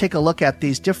chapter and take a look at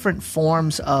these different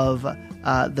forms of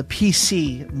the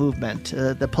PC movement,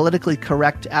 the politically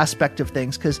correct aspect of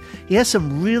things, because he has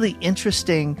some really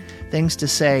interesting things to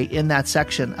say in that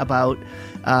section about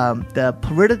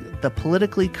the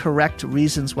politically correct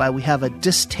reasons why we have a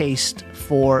distaste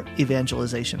for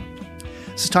evangelization.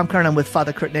 This is Tom Curran. I'm with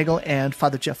Father Kurt Nagel and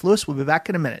Father Jeff Lewis. We'll be back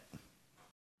in a minute.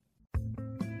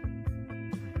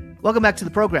 Welcome back to the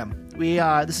program.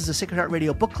 This is a Sacred Heart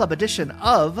Radio Book Club edition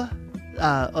of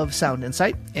Sound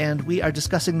Insight, and we are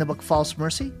discussing the book False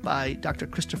Mercy by Dr.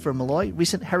 Christopher Malloy,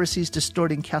 Recent Heresies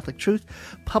Distorting Catholic Truth,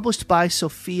 published by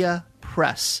Sophia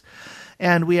Press.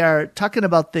 And we are talking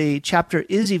about the chapter,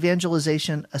 Is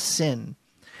Evangelization a Sin?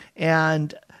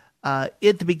 And at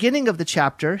the beginning of the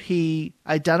chapter, he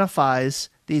identifies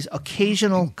these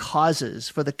occasional causes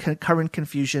for the current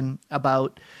confusion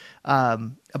about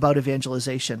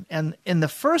evangelization. And in the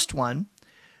first one,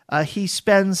 he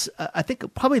spends, I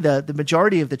think, probably the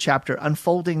majority of the chapter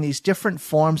unfolding these different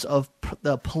forms of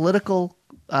the political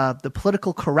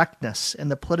correctness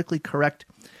and the politically correct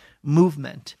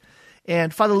movement.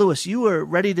 And Father Lewis, you were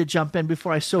ready to jump in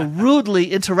before I so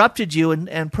rudely interrupted you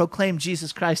and proclaimed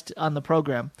Jesus Christ on the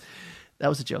program. That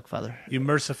was a joke, Father. You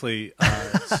mercifully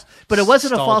but it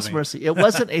wasn't a stalled false me. mercy. It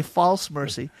wasn't a false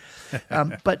mercy.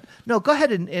 But no, go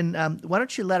ahead and why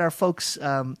don't you let our folks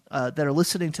that are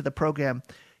listening to the program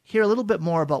hear a little bit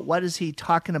more about what is he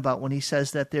talking about when he says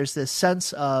that there's this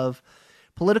sense of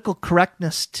political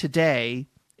correctness today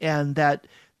and that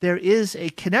there is a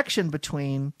connection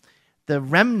between the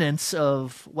remnants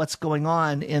of what's going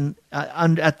on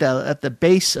at the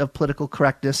base of political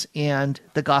correctness and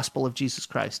the gospel of Jesus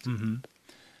Christ. Mm-hmm.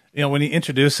 You know, when he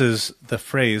introduces the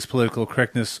phrase political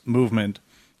correctness movement,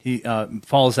 he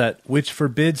follows at which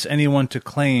forbids anyone to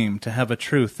claim to have a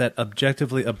truth that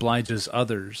objectively obliges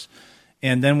others.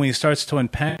 And then when he starts to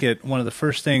unpack it, one of the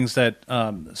first things that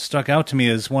stuck out to me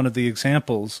is one of the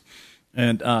examples.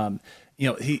 And,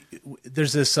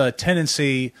 there's this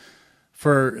tendency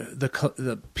for the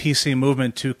PC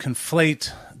movement to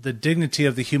conflate the dignity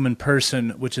of the human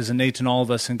person, which is innate in all of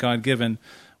us and God-given,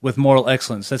 with moral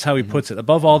excellence. That's how he puts it.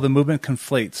 Above all, the movement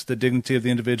conflates the dignity of the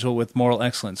individual with moral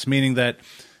excellence, meaning that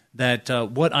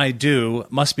what I do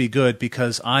must be good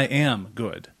because I am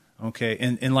good, okay,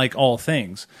 in like all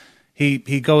things.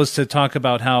 He goes to talk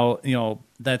about how,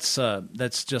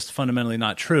 that's just fundamentally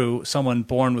not true. Someone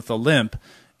born with a limp,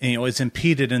 is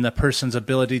impeded in the person's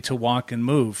ability to walk and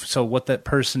move. So what that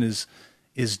person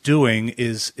is doing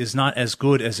is not as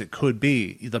good as it could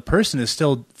be. The person is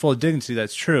still full of dignity,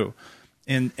 that's true.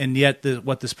 And yet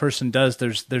what this person does,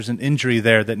 there's an injury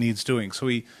there that needs doing. So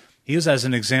he used as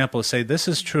an example to say this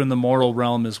is true in the moral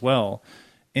realm as well.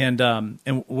 And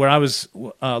where I was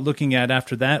looking at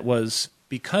after that was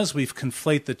because we've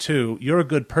conflate the two, you're a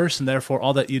good person, therefore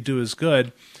all that you do is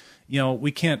good.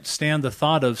 We can't stand the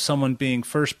thought of someone being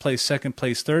first place, second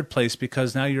place, third place,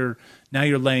 because now you're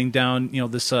laying down,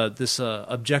 this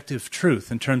objective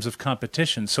truth in terms of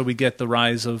competition. So we get the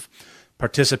rise of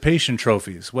participation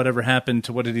trophies. Whatever happened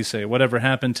to, what did he say? Whatever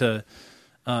happened to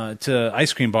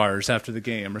ice cream bars after the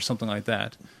game or something like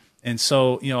that. And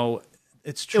so,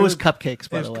 it's true. It was cupcakes,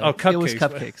 by the way. Oh, cupcakes. It was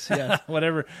cupcakes, yeah.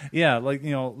 Whatever. Yeah,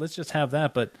 let's just have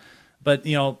that. But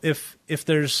if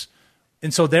there's...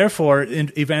 And so therefore,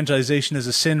 evangelization is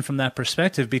a sin from that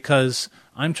perspective because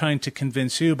I'm trying to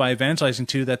convince you by evangelizing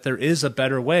to you that there is a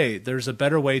better way. There's a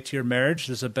better way to your marriage.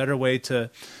 There's a better way to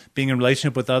being in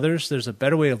relationship with others. There's a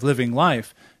better way of living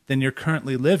life than you're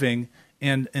currently living.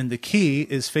 And the key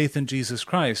is faith in Jesus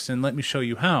Christ. And let me show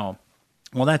you how.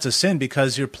 Well, that's a sin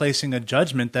because you're placing a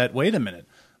judgment that, wait a minute,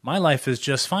 my life is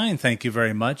just fine, thank you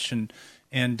very much. And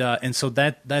so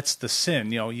that's the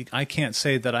sin. I can't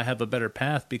say that I have a better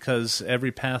path because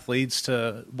every path leads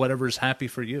to whatever's happy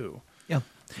for you. Yeah.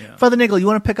 Father Nagel, you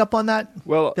want to pick up on that?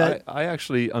 Well, I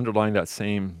actually underlined that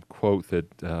same quote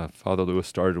that Father Lewis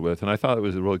started with, and I thought it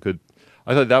was a really good.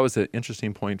 I thought that was an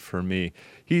interesting point for me.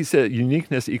 He said,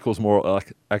 uniqueness equals moral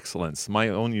excellence. My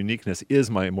own uniqueness is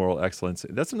my moral excellence.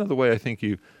 That's another way I think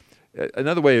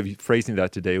another way of phrasing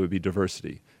that today would be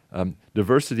diversity.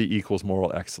 Diversity equals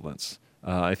moral excellence.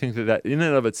 I think that in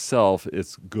and of itself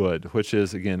is good, which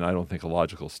is, again, I don't think a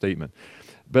logical statement.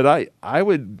 But I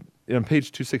would, on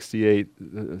page 268,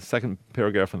 the second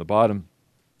paragraph from the bottom,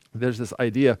 there's this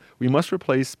idea, we must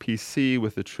replace PC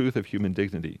with the truth of human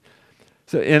dignity.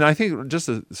 So, and I think just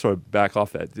to sort of back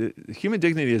off that, human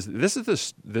dignity is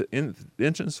the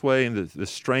entrance way and the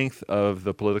strength of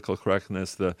the political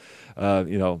correctness, the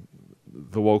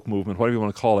woke movement, whatever you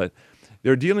want to call it.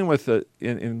 They're dealing with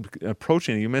in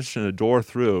approaching. You mentioned a door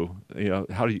through.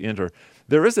 How do you enter?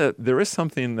 There is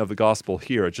something of the gospel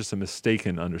here. It's just a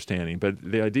mistaken understanding. But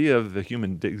the idea of the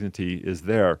human dignity is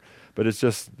there, but it's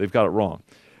just they've got it wrong.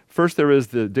 First, there is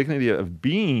the dignity of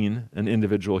being an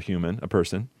individual human, a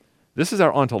person. This is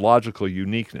our ontological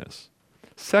uniqueness.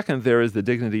 Second, there is the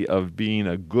dignity of being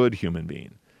a good human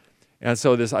being. And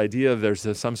so this idea of there's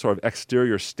some sort of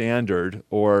exterior standard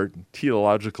or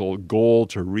teleological goal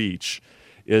to reach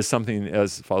is something,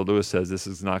 as Father Lewis says, this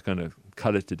is not going to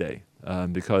cut it today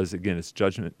because, again, it's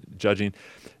judging.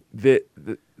 The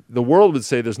world would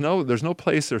say there's no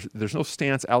place, there's no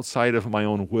stance outside of my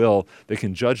own will that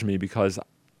can judge me because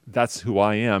that's who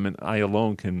I am and I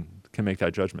alone can can make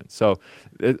that judgment. So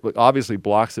it obviously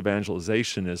blocks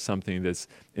evangelization as something that's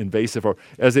invasive, or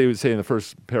as they would say in the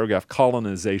first paragraph,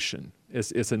 colonization.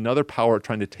 It's another power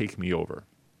trying to take me over.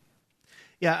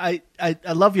 Yeah,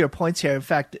 I love your points here. In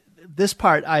fact, this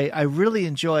part, I really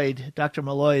enjoyed Dr.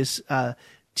 Malloy's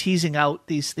teasing out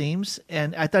these themes,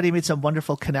 and I thought he made some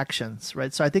wonderful connections,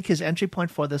 right? So I think his entry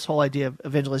point for this whole idea of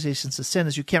evangelization to sin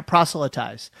is you can't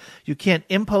proselytize. You can't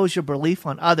impose your belief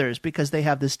on others because they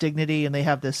have this dignity and they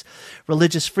have this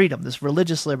religious freedom, this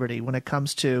religious liberty when it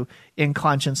comes to, in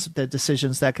conscience, the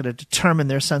decisions that could determine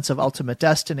their sense of ultimate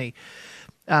destiny.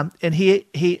 And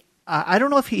he I don't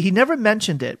know if he never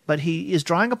mentioned it, but he is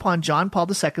drawing upon John Paul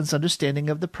II's understanding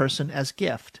of the person as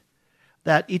gift,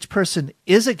 that each person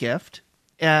is a gift.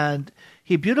 And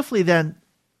he beautifully then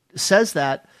says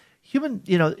that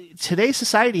today's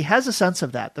society has a sense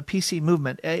of that, the PC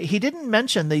movement. He didn't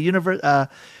mention the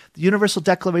Universal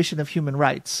Declaration of Human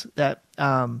Rights that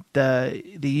the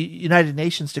United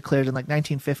Nations declared in like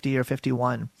 1950 or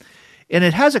 51. And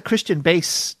it has a Christian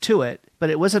base to it, but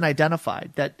it wasn't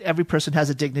identified, that every person has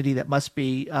a dignity that must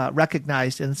be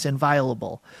recognized and it's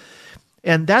inviolable.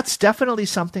 And that's definitely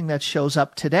something that shows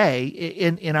up today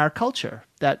in our culture,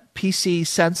 that PC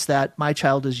sense that my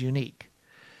child is unique.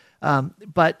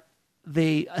 But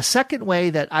a second way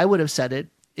that I would have said it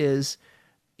is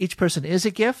each person is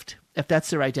a gift, if that's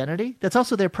their identity. That's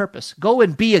also their purpose. Go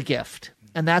and be a gift.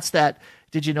 And that's that.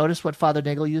 Did you notice what Father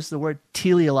Nagel used the word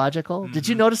teleological? Mm-hmm. Did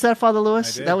you notice that, Father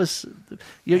Lewis? I did. That was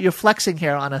you're flexing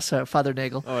here on us, Father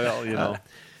Nagel. Oh, well, you know.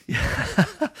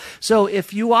 So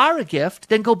if you are a gift,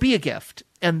 then go be a gift.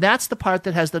 And that's the part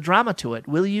that has the drama to it.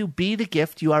 Will you be the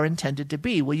gift you are intended to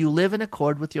be? Will you live in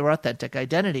accord with your authentic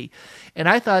identity? And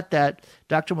I thought that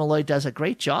Dr. Malloy does a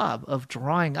great job of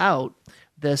drawing out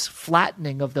this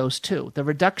flattening of those two, the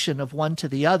reduction of one to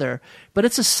the other. But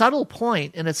it's a subtle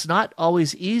point, and it's not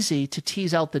always easy to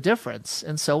tease out the difference.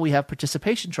 And so we have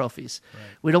participation trophies. Right.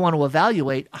 We don't want to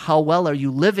evaluate how well are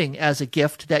you living as a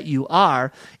gift that you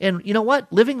are. And you know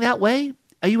what? Living that way,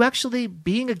 are you actually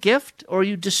being a gift, or are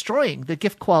you destroying the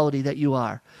gift quality that you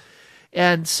are?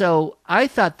 And so I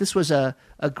thought this was a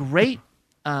great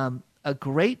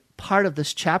part of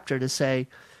this chapter to say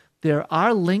there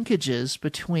are linkages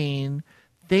between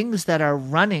things that are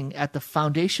running at the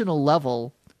foundational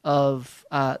level of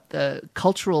the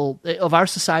cultural of our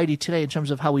society today in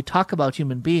terms of how we talk about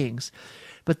human beings,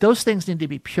 but those things need to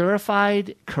be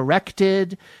purified,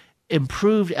 corrected,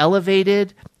 improved,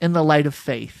 elevated in the light of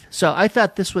faith. So I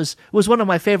thought this was one of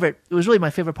my favorite. It was really my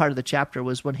favorite part of the chapter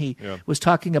was when he was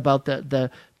talking about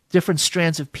the different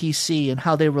strands of PC and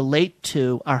how they relate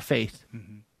to our faith.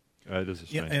 Mm-hmm.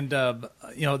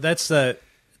 And that's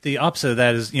the opposite of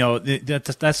that is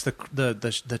that's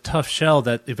the tough shell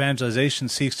that evangelization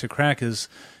seeks to crack is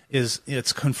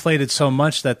it's conflated so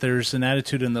much that there's an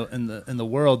attitude in the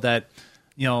world that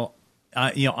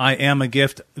I am a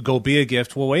gift, go be a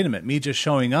gift. Well, wait a minute. Me just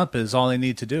showing up is all I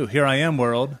need to do. Here I am,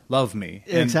 world. Love me.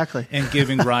 Exactly. And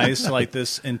giving rise to like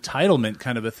this entitlement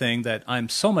kind of a thing that I'm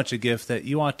so much a gift that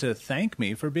you ought to thank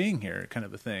me for being here kind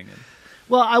of a thing.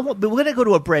 Well, but we're going to go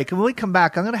to a break. And when we come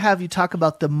back, I'm going to have you talk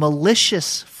about the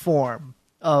malicious form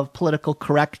of political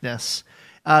correctness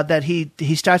that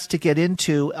he starts to get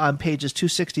into on pages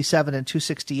 267 and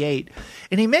 268.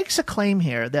 And he makes a claim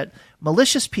here that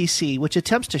malicious PC, which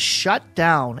attempts to shut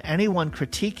down anyone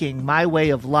critiquing my way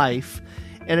of life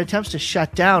and attempts to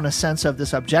shut down a sense of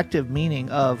this objective meaning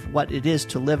of what it is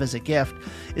to live as a gift,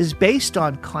 is based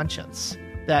on conscience.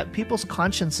 That people's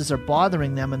consciences are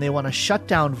bothering them and they want to shut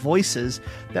down voices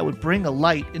that would bring a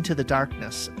light into the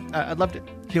darkness. I'd love to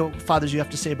hear what, Fathers, you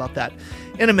have to say about that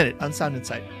in a minute on Sound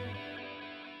Insight.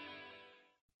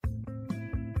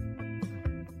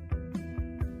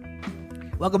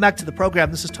 Welcome back to the program.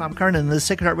 This is Tom Kernan, the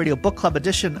Sacred Heart Radio Book Club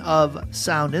edition of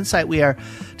Sound Insight. We are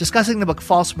discussing the book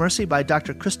False Mercy by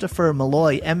Dr. Christopher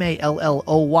Malloy,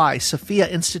 Malloy, Sophia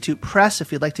Institute Press,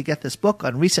 if you'd like to get this book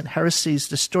on recent heresies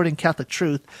distorting Catholic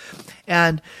truth.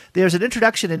 And there's an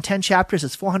introduction in 10 chapters.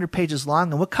 It's 400 pages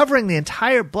long, and we're covering the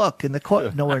entire book in the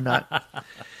court. No, we're not.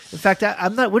 In fact,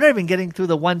 we're not even getting through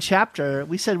the one chapter.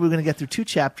 We said we were going to get through 2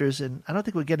 chapters, and I don't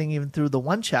think we're getting even through the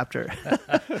 1 chapter.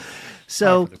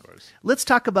 So let's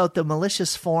talk about the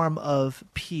malicious form of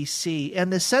PC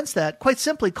and the sense that, quite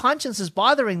simply, conscience is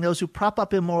bothering those who prop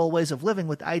up immoral ways of living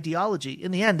with ideology.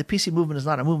 In the end, the PC movement is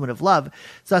not a movement of love.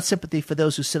 It's not sympathy for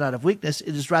those who sin out of weakness.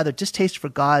 It is rather distaste for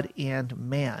God and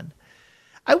man.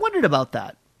 I wondered about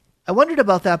that.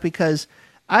 Because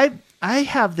I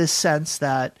have this sense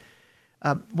that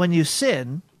when you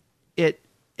sin, it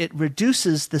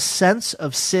reduces the sense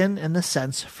of sin and the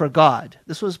sense for God.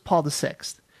 This was Paul VI.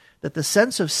 That the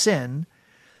sense of sin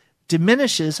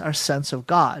diminishes our sense of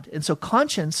God. And so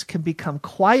conscience can become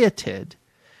quieted.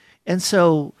 And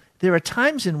so there are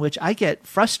times in which I get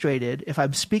frustrated if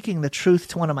I'm speaking the truth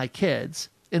to one of my kids,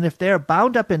 and if they're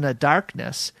bound up in a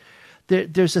darkness,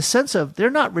 there's a sense of they're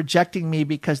not rejecting me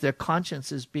because their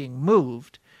conscience is being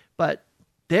moved, but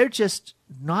they're just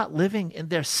not living, and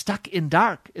they're stuck in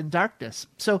darkness.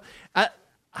 So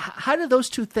how do those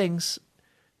two things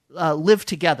live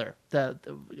together?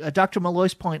 Dr.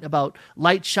 Malloy's point about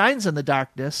light shines in the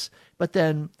darkness, but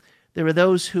then there are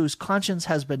those whose conscience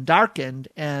has been darkened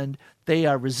and they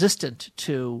are resistant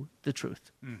to the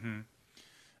truth. Mm-hmm.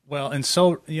 Well, and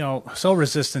so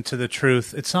resistant to the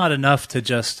truth, it's not enough to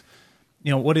just,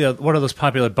 what are those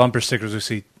popular bumper stickers we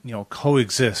see,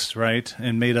 coexist, right?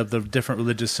 And made of the different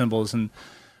religious symbols. And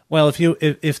well,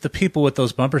 if the people with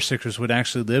those bumper stickers would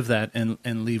actually live that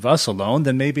and leave us alone,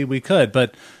 then maybe we could.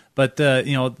 But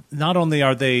not only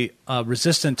are they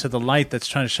resistant to the light that's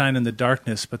trying to shine in the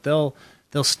darkness, but they'll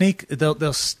strive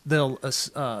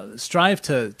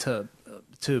to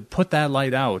put that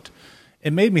light out.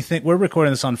 It made me think. We're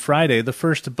recording this on Friday. The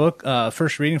first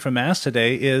reading from Mass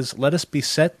today is, "Let us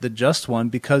beset the just one,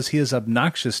 because he is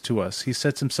obnoxious to us. He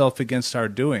sets himself against our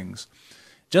doings."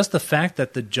 Just the fact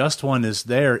that the just one is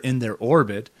there in their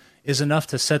orbit is enough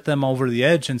to set them over the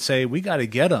edge and say, "We got to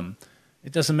get him."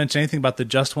 It doesn't mention anything about the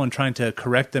just one trying to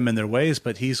correct them in their ways,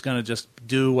 but he's going to just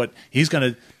do what he's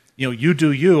going to. You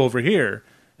do you over here.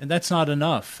 And that's not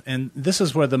enough. And this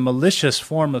is where the malicious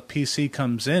form of PC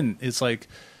comes in. It's like,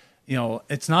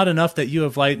 it's not enough that you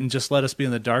have light and just let us be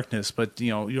in the darkness, but,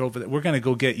 you're over there. We're going to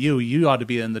go get you. You ought to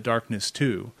be in the darkness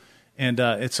too. And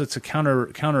it's a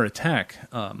counterattack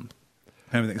kind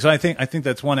of thing. So I think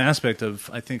that's one aspect of,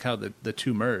 how the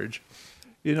two merge.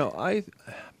 Tommy,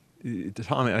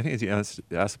 I think you asked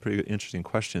a pretty interesting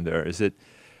question there. Is it,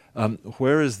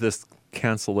 where is this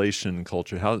cancellation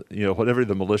culture? How, whatever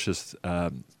the malicious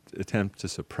attempt to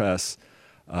suppress,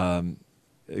 again,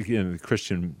 the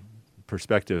Christian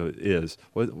perspective is,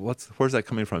 where's that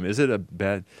coming from? Is it a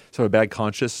bad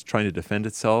conscience trying to defend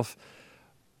itself?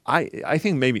 I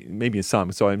think maybe in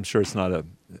some, so I'm sure it's not a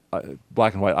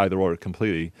black and white either or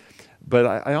completely, but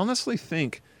I honestly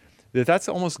think that's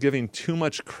almost giving too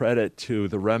much credit to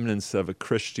the remnants of a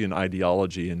Christian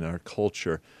ideology in our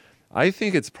culture. I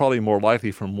think it's probably more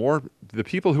likely for the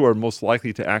people who are most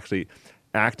likely to actually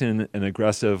act in an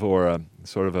aggressive or a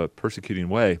sort of a persecuting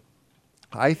way.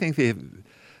 I think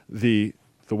the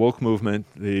woke movement,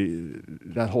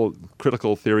 that whole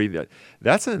critical theory,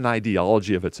 that's an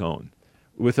ideology of its own,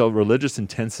 with a religious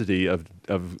intensity of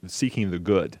seeking the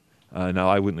good. Now,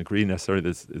 I wouldn't agree necessarily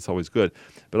that it's always good,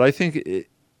 but I think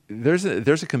there's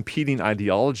a competing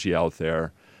ideology out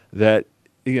there that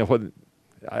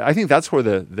I think that's where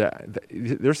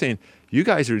they're saying you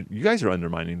guys are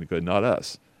undermining the good, not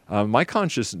us. My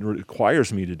conscience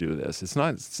requires me to do this. It's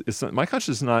not my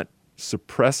conscience is not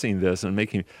suppressing this and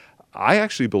making. I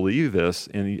actually believe this,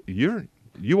 and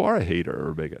you are a hater or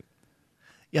a bigot.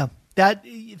 Yeah,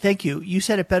 thank you. You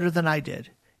said it better than I did,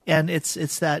 and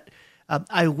it's that.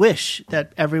 I wish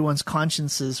that everyone's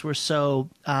consciences were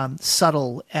so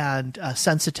subtle and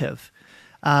sensitive.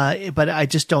 But I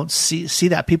just don't see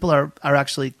that. People are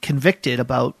actually convicted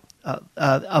about,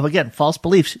 again, false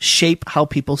beliefs shape how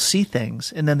people see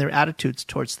things and then their attitudes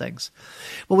towards things.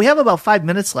 Well, we have about 5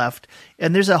 minutes left,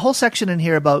 and there's a whole section in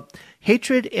here about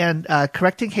hatred and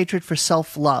correcting hatred for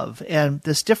self-love and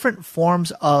this different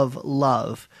forms of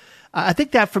love. I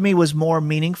think that for me was more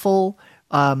meaningful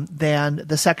than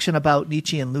the section about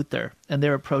Nietzsche and Luther and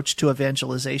their approach to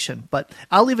evangelization. But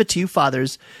I'll leave it to you,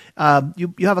 fathers.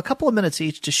 You have a couple of minutes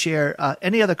each to share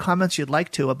any other comments you'd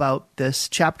like to about this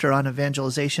chapter on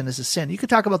evangelization as a sin. You could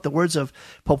talk about the words of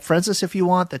Pope Francis if you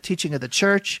want, the teaching of the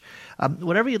church,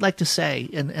 whatever you'd like to say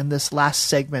in this last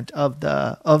segment of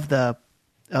the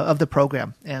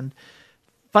program. And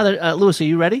Father Lewis, are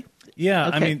you ready? Yeah,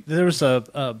 okay. I mean, there was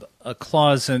a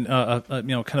clause in kind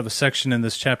of a section in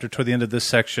this chapter toward the end of this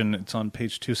section. It's on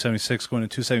page 276, going to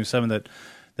 277.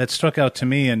 That struck out to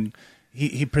me, and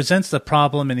he presents the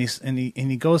problem, and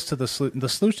he goes to the solution. The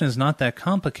solution is not that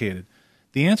complicated.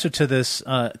 The answer to this,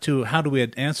 to how do we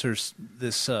answer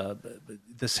this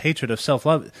hatred of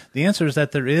self-love? The answer is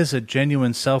that there is a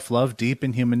genuine self-love deep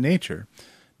in human nature.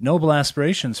 Noble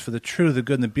aspirations for the true, the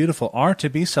good, and the beautiful are to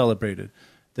be celebrated.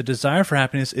 The desire for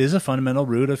happiness is a fundamental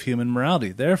root of human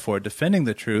morality. Therefore, defending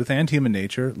the truth and human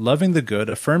nature, loving the good,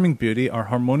 affirming beauty are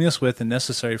harmonious with and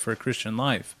necessary for a Christian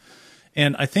life.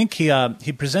 And I think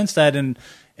he presents that in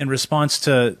response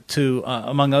to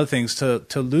among other things to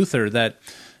Luther, that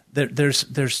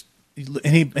there's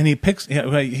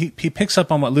he picks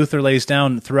up on what Luther lays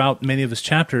down throughout many of his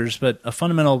chapters. But a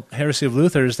fundamental heresy of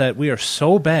Luther is that we are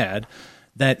so bad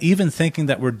that even thinking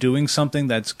that we're doing something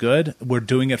that's good, we're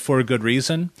doing it for a good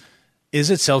reason, is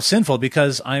itself sinful,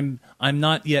 because I'm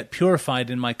not yet purified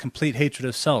in my complete hatred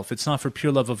of self. It's not for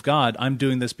pure love of God. I'm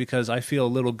doing this because I feel a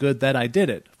little good that I did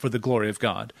it for the glory of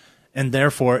God. And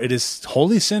therefore, it is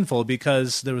wholly sinful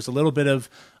because there was a little bit of,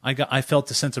 I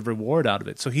felt a sense of reward out of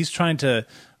it. So he's trying to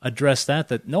address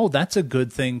that no, that's a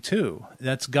good thing too.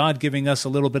 That's God giving us a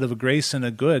little bit of a grace and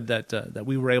a good that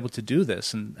we were able to do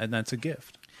this, and that's a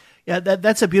gift. Yeah,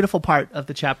 that's a beautiful part of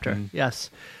the chapter. Mm-hmm. Yes.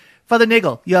 Father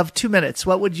Nagel, you have 2 minutes.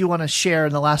 What would you want to share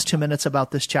in the last 2 minutes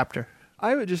about this chapter?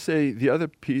 I would just say the other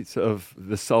piece of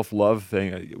the self-love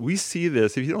thing, we see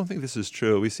this, if you don't think this is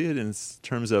true, we see it in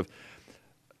terms of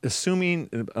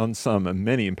assuming on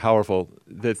many and powerful,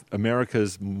 that America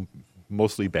is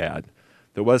mostly bad.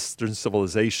 The Western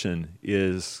civilization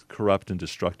is corrupt and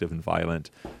destructive and violent.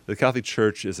 The Catholic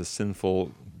Church is a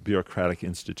sinful, bureaucratic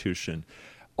institution.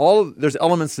 There's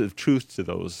elements of truth to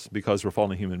those because we're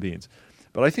fallen human beings.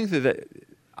 But I think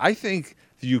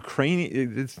the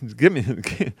Ukrainian, give me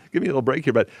a little break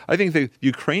here, but I think the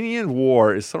Ukrainian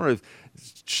war is sort of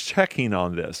checking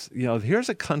on this. Here's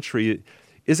a country.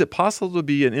 Is it possible to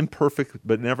be an imperfect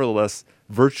but nevertheless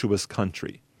virtuous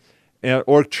country,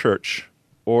 or church,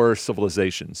 or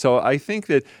civilization? So I think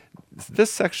that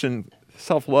this section,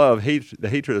 self-love, the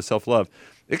hatred of self-love,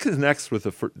 it connects with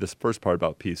this first part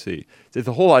about PC.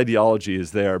 The whole ideology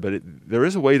is there, but there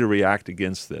is a way to react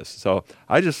against this. So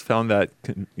I just found that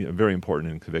very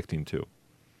important and convicting too.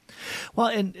 Well,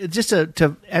 and just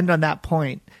to end on that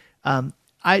point,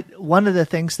 one of the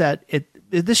things that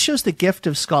this shows the gift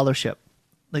of scholarship.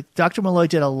 Like Dr. Malloy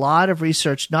did a lot of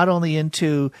research, not only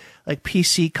into like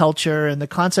PC culture and the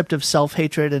concept of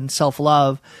self-hatred and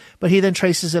self-love, but he then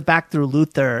traces it back through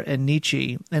Luther and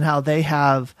Nietzsche and how they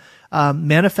have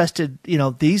manifested,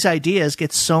 these ideas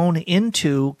get sown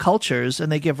into cultures and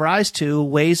they give rise to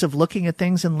ways of looking at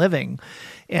things and living.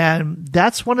 And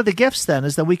that's one of the gifts then,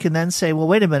 is that we can then say, well,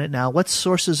 wait a minute now, what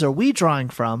sources are we drawing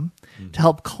from to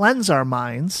help cleanse our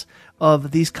minds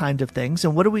of these kind of things?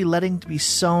 And what are we letting be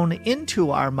sown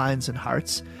into our minds and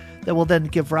hearts that will then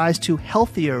give rise to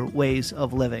healthier ways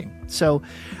of living? So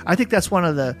I think that's one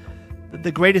of the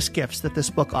greatest gifts that this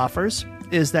book offers,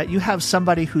 is that you have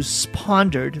somebody who's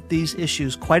pondered these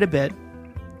issues quite a bit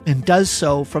and does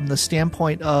so from the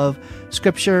standpoint of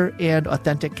Scripture and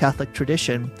authentic Catholic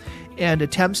tradition, and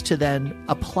attempts to then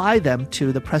apply them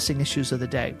to the pressing issues of the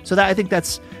day. So I think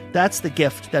that's the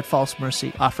gift that False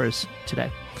Mercy offers today.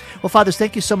 Well, Fathers,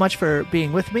 thank you so much for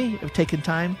being with me, taking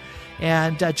time,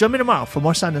 and join me tomorrow for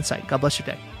more Sound and Sight. God bless your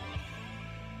day.